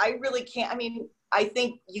I really can't. I mean, I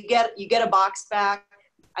think you get a box back.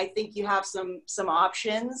 I think you have some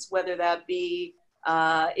options, whether that be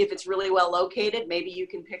if it's really well located, maybe you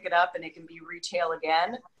can pick it up and it can be retail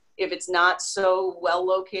again. If it's not so well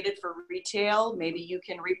located for retail, maybe you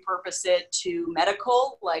can repurpose it to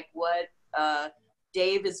medical, like what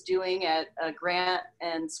Dave is doing at Grant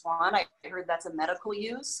and Swan. I heard that's a medical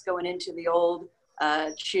use going into the old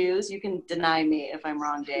shoes. You can deny me if I'm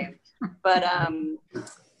wrong, Dave. But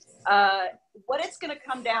what it's going to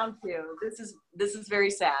come down to, this is very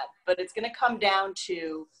sad, but it's going to come down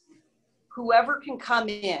to whoever can come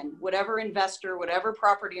in, whatever investor, whatever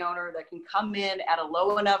property owner that can come in at a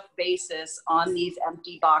low enough basis on these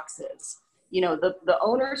empty boxes. You know, the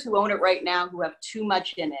owners who own it right now, who have too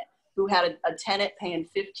much in it, who had a tenant paying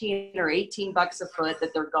 15 or 18 bucks a foot,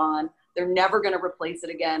 that they're gone. They're never going to replace it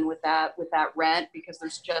again with that rent, because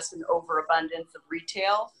there's just an overabundance of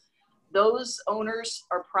retail. Those owners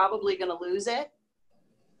are probably going to lose it,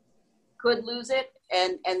 could lose it.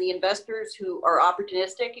 And the investors who are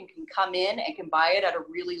opportunistic and can come in and can buy it at a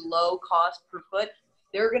really low cost per foot,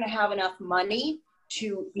 they're going to have enough money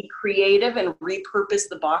to be creative and repurpose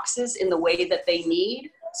the boxes in the way that they need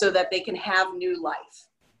so that they can have new life.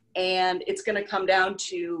 And it's going to come down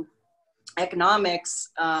to economics,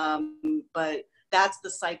 but that's the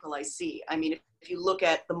cycle I see. I mean, if you look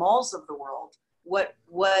at the malls of the world, what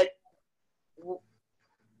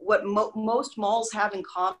what most malls have in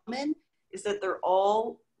common is that they're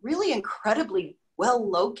all really incredibly well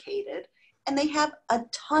located and they have a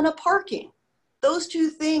ton of parking. Those two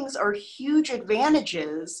things are huge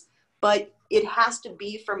advantages, but it has to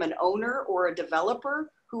be from an owner or a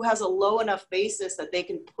developer who has a low enough basis that they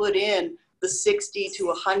can put in the $60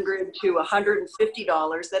 to $100 to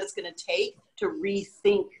 $150 that it's going to take to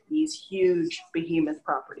rethink these huge behemoth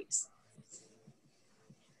properties.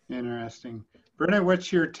 Interesting. Brenna,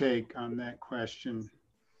 what's your take on that question?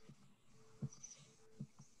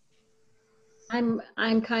 I'm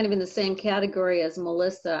kind of in the same category as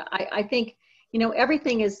Melissa. I think, you know,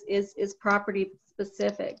 everything is property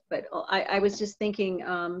specific, but I was just thinking,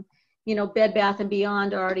 you know, Bed Bath and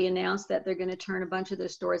Beyond already announced that they're going to turn a bunch of their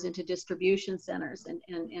stores into distribution centers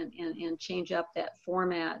and change up that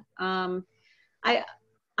format.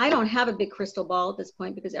 I don't have a big crystal ball at this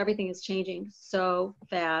point because everything is changing so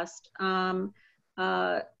fast. And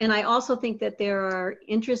I also think that there are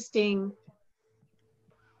interesting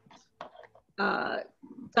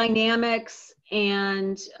dynamics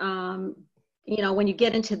and, you know, when you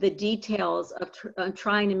get into the details of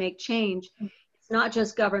trying to make change, it's not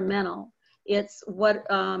just governmental. It's what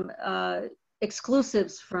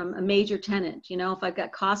exclusives from a major tenant. You know, if I've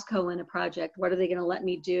got Costco in a project, what are they going to let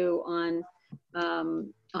me do on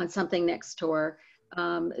something next door?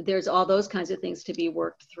 There's all those kinds of things to be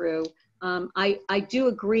worked through. I do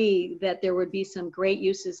agree that there would be some great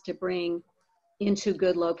uses to bring into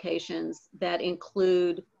good locations that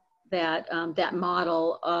include that that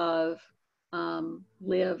model of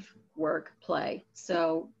live, work, play.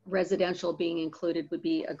 So residential being included would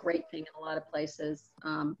be a great thing in a lot of places.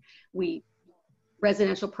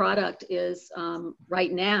 Residential product is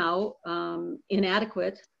right now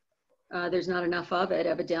inadequate. There's not enough of it,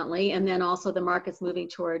 evidently. And then also the market's moving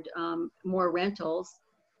toward more rentals.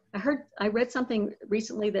 I read something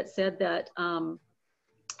recently that said that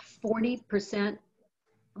 40%,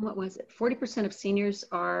 what was it? 40% of seniors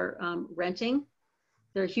are renting.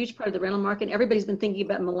 They're a huge part of the rental market. Everybody's been thinking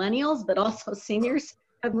about millennials, but also seniors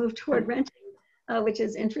have moved toward renting, which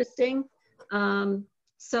is interesting.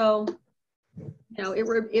 So, you know,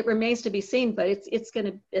 it remains to be seen, but it's going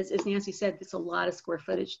to, as Nancy said, it's a lot of square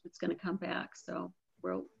footage that's going to come back. So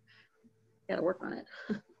we'll got to work on it.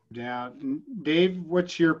 Yeah, Dave,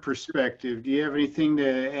 what's your perspective? Do you have anything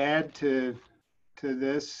to add to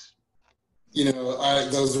this? You know,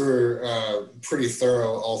 those were pretty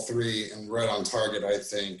thorough, all three, and right on target, I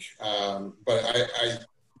think. But I,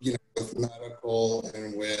 you know, with medical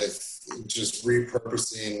and with just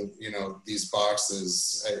repurposing, you know, these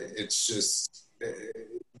boxes, it's just,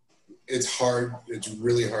 it's hard. It's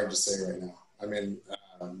really hard to say right now. I mean,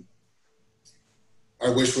 I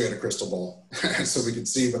wish we had a crystal ball so we could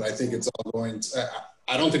see, but I think it's all going to,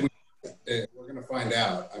 I don't think we're going to find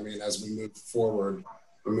out. I mean, as we move forward,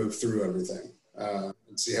 we move through everything and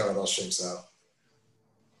see how it all shakes out.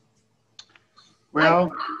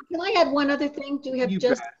 Well, can I add one other thing? Do we have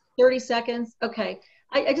just 30 seconds? Okay.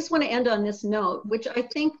 I just want to end on this note, which I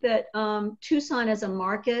think that Tucson as a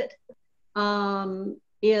market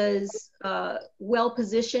is well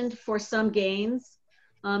positioned for some gains.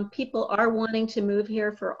 People are wanting to move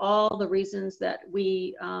here for all the reasons that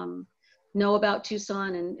we know about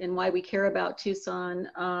Tucson and why we care about Tucson.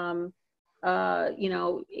 You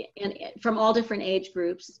know, and from all different age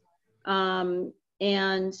groups.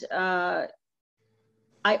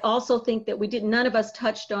 I also think that none of us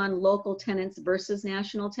touched on local tenants versus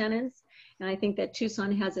national tenants. And I think that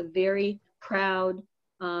Tucson has a very proud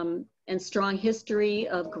and strong history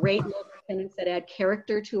of great local tenants that add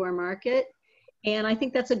character to our market. And I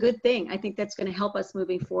think that's a good thing. I think that's going to help us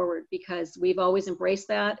moving forward because we've always embraced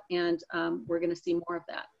that and we're going to see more of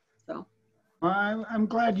that. So. Well, I'm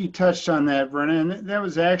glad you touched on that, Brenna. And that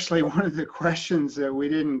was actually one of the questions that we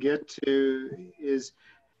didn't get to is,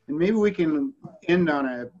 and maybe we can end on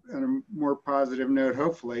a more positive note,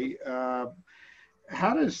 hopefully.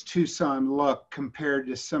 How does Tucson look compared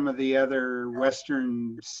to some of the other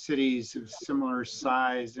Western cities of similar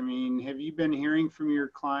size? I mean, have you been hearing from your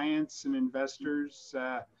clients and investors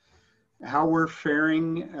how we're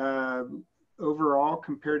faring overall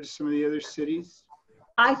compared to some of the other cities?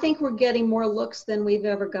 I think we're getting more looks than we've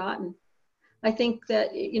ever gotten. I think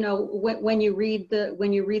that, you know, when you read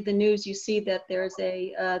the news, you see that there's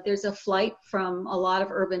a flight from a lot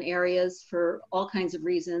of urban areas for all kinds of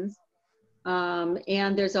reasons,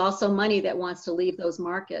 and there's also money that wants to leave those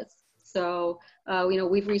markets. So, you know,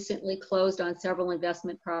 we've recently closed on several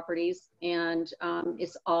investment properties, and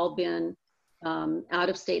it's all been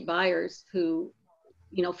out-of-state buyers who,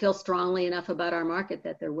 you know, feel strongly enough about our market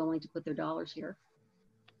that they're willing to put their dollars here.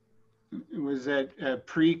 Was that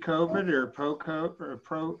pre-COVID or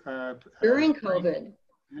During COVID.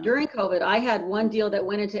 Yeah. During COVID, I had one deal that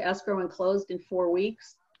went into escrow and closed in 4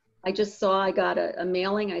 weeks. I got a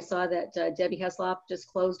mailing. I saw that Debbie Heslop just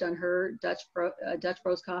closed on her Dutch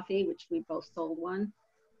Bros Coffee, which we both sold one.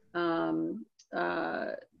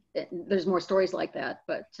 There's more stories like that,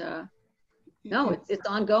 but no, it's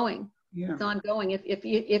ongoing. Yeah. It's ongoing. If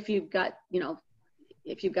you've got,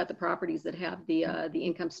 if you've got the properties that have the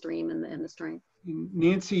income stream and the strength.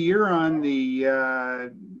 Nancy, you're on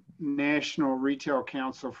the National Retail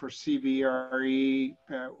Council for CBRE.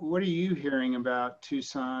 What are you hearing about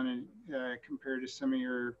Tucson and compared to some of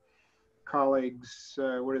your colleagues?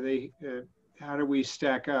 What are they? How do we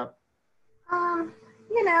stack up?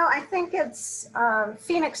 I think it's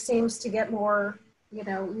Phoenix seems to get more,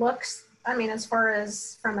 looks. I mean, as far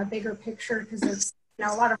as from a bigger picture, because it's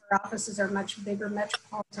a lot of our offices are much bigger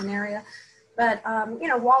metropolitan area, but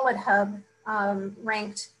Wallet Hub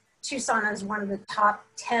ranked Tucson as one of the top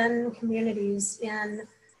 10 communities in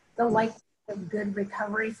the likelihood of good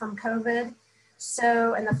recovery from COVID.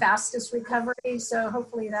 So, and the fastest recovery. So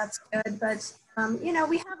hopefully that's good. But,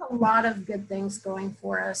 we have a lot of good things going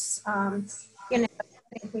for us. I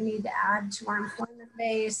think we need to add to our employment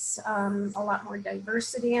base, a lot more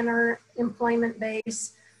diversity in our employment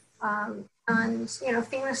base. And,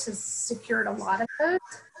 Phoenix has secured a lot of those.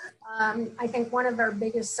 I think one of our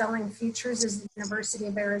biggest selling features is the University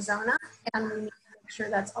of Arizona, and we need to make sure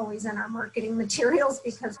that's always in our marketing materials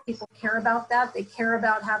because people care about that. They care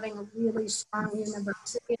about having a really strong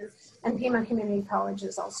university, and Pima Community College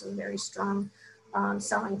is also a very strong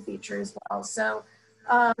selling feature as well. So,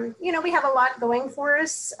 we have a lot going for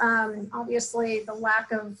us. Obviously, the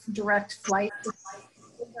lack of direct flight,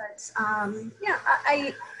 but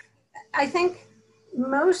I think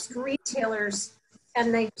most retailers,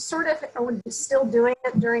 and they sort of are still doing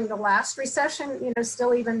it during the last recession,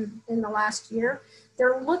 still even in the last year,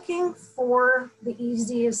 they're looking for the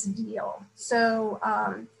easiest deal. So,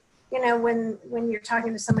 when you're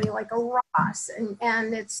talking to somebody like a Ross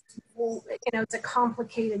and it's, it's a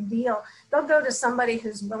complicated deal, they'll go to somebody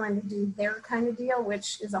who's willing to do their kind of deal,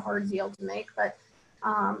 which is a hard deal to make. But,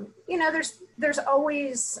 there's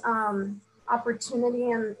always opportunity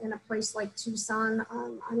in a place like Tucson.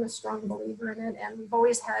 I'm a strong believer in it. And we've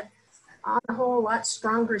always had, on the whole, a lot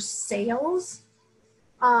stronger sales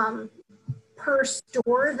per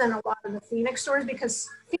store than a lot of the Phoenix stores because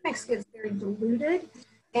Phoenix gets very diluted.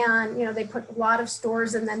 And, they put a lot of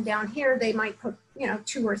stores, and then down here, they might put,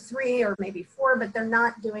 2 or 3 or maybe 4, but they're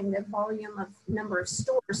not doing the volume of number of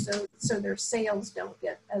stores. So their sales don't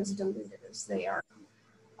get as diluted as they are,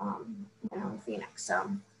 in Phoenix.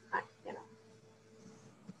 So,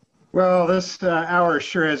 Well, this hour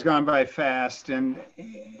sure has gone by fast. And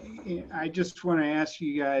I just want to ask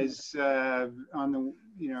you guys on the,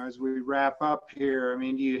 as we wrap up here, I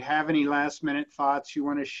mean, do you have any last minute thoughts you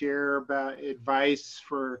want to share about advice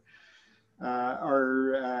for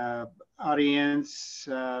our audience?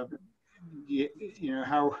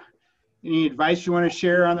 Any advice you want to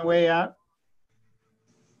share on the way out?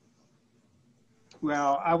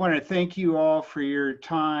 Well, I want to thank you all for your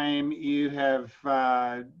time. You have,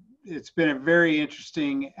 it's been a very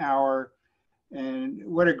interesting hour, and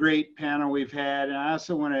what a great panel we've had. And I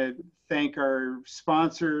also want to thank our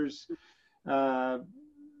sponsors, our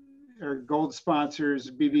gold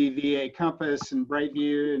sponsors, BBVA Compass and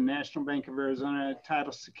Brightview and National Bank of Arizona,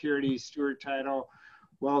 Title Security, Stewart Title,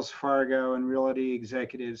 Wells Fargo, and Realty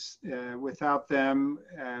Executives. Without them,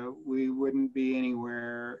 we wouldn't be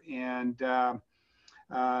anywhere. And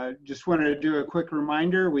just wanted to do a quick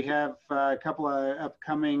reminder. We have a couple of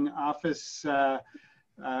upcoming office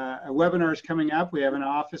webinars coming up. We have an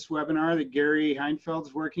office webinar that Gary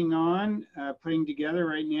Heinfeld's working on, putting together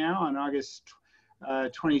right now on August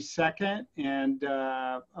 22nd. And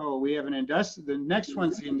we have the next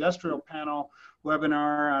one's the industrial panel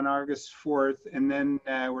webinar on August 4th. And then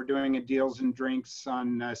we're doing a deals and drinks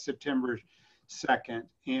on September 2nd.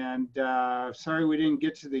 And sorry we didn't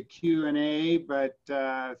get to the Q&A, but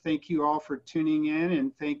thank you all for tuning in,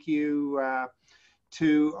 and thank you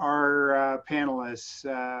to our panelists,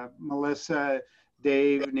 Melissa,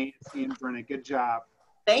 Dave, Nancy, and Brenna. Good job.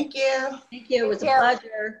 Thank you. Thank you. It was a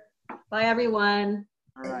pleasure. Bye, everyone.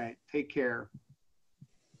 All right. Take care.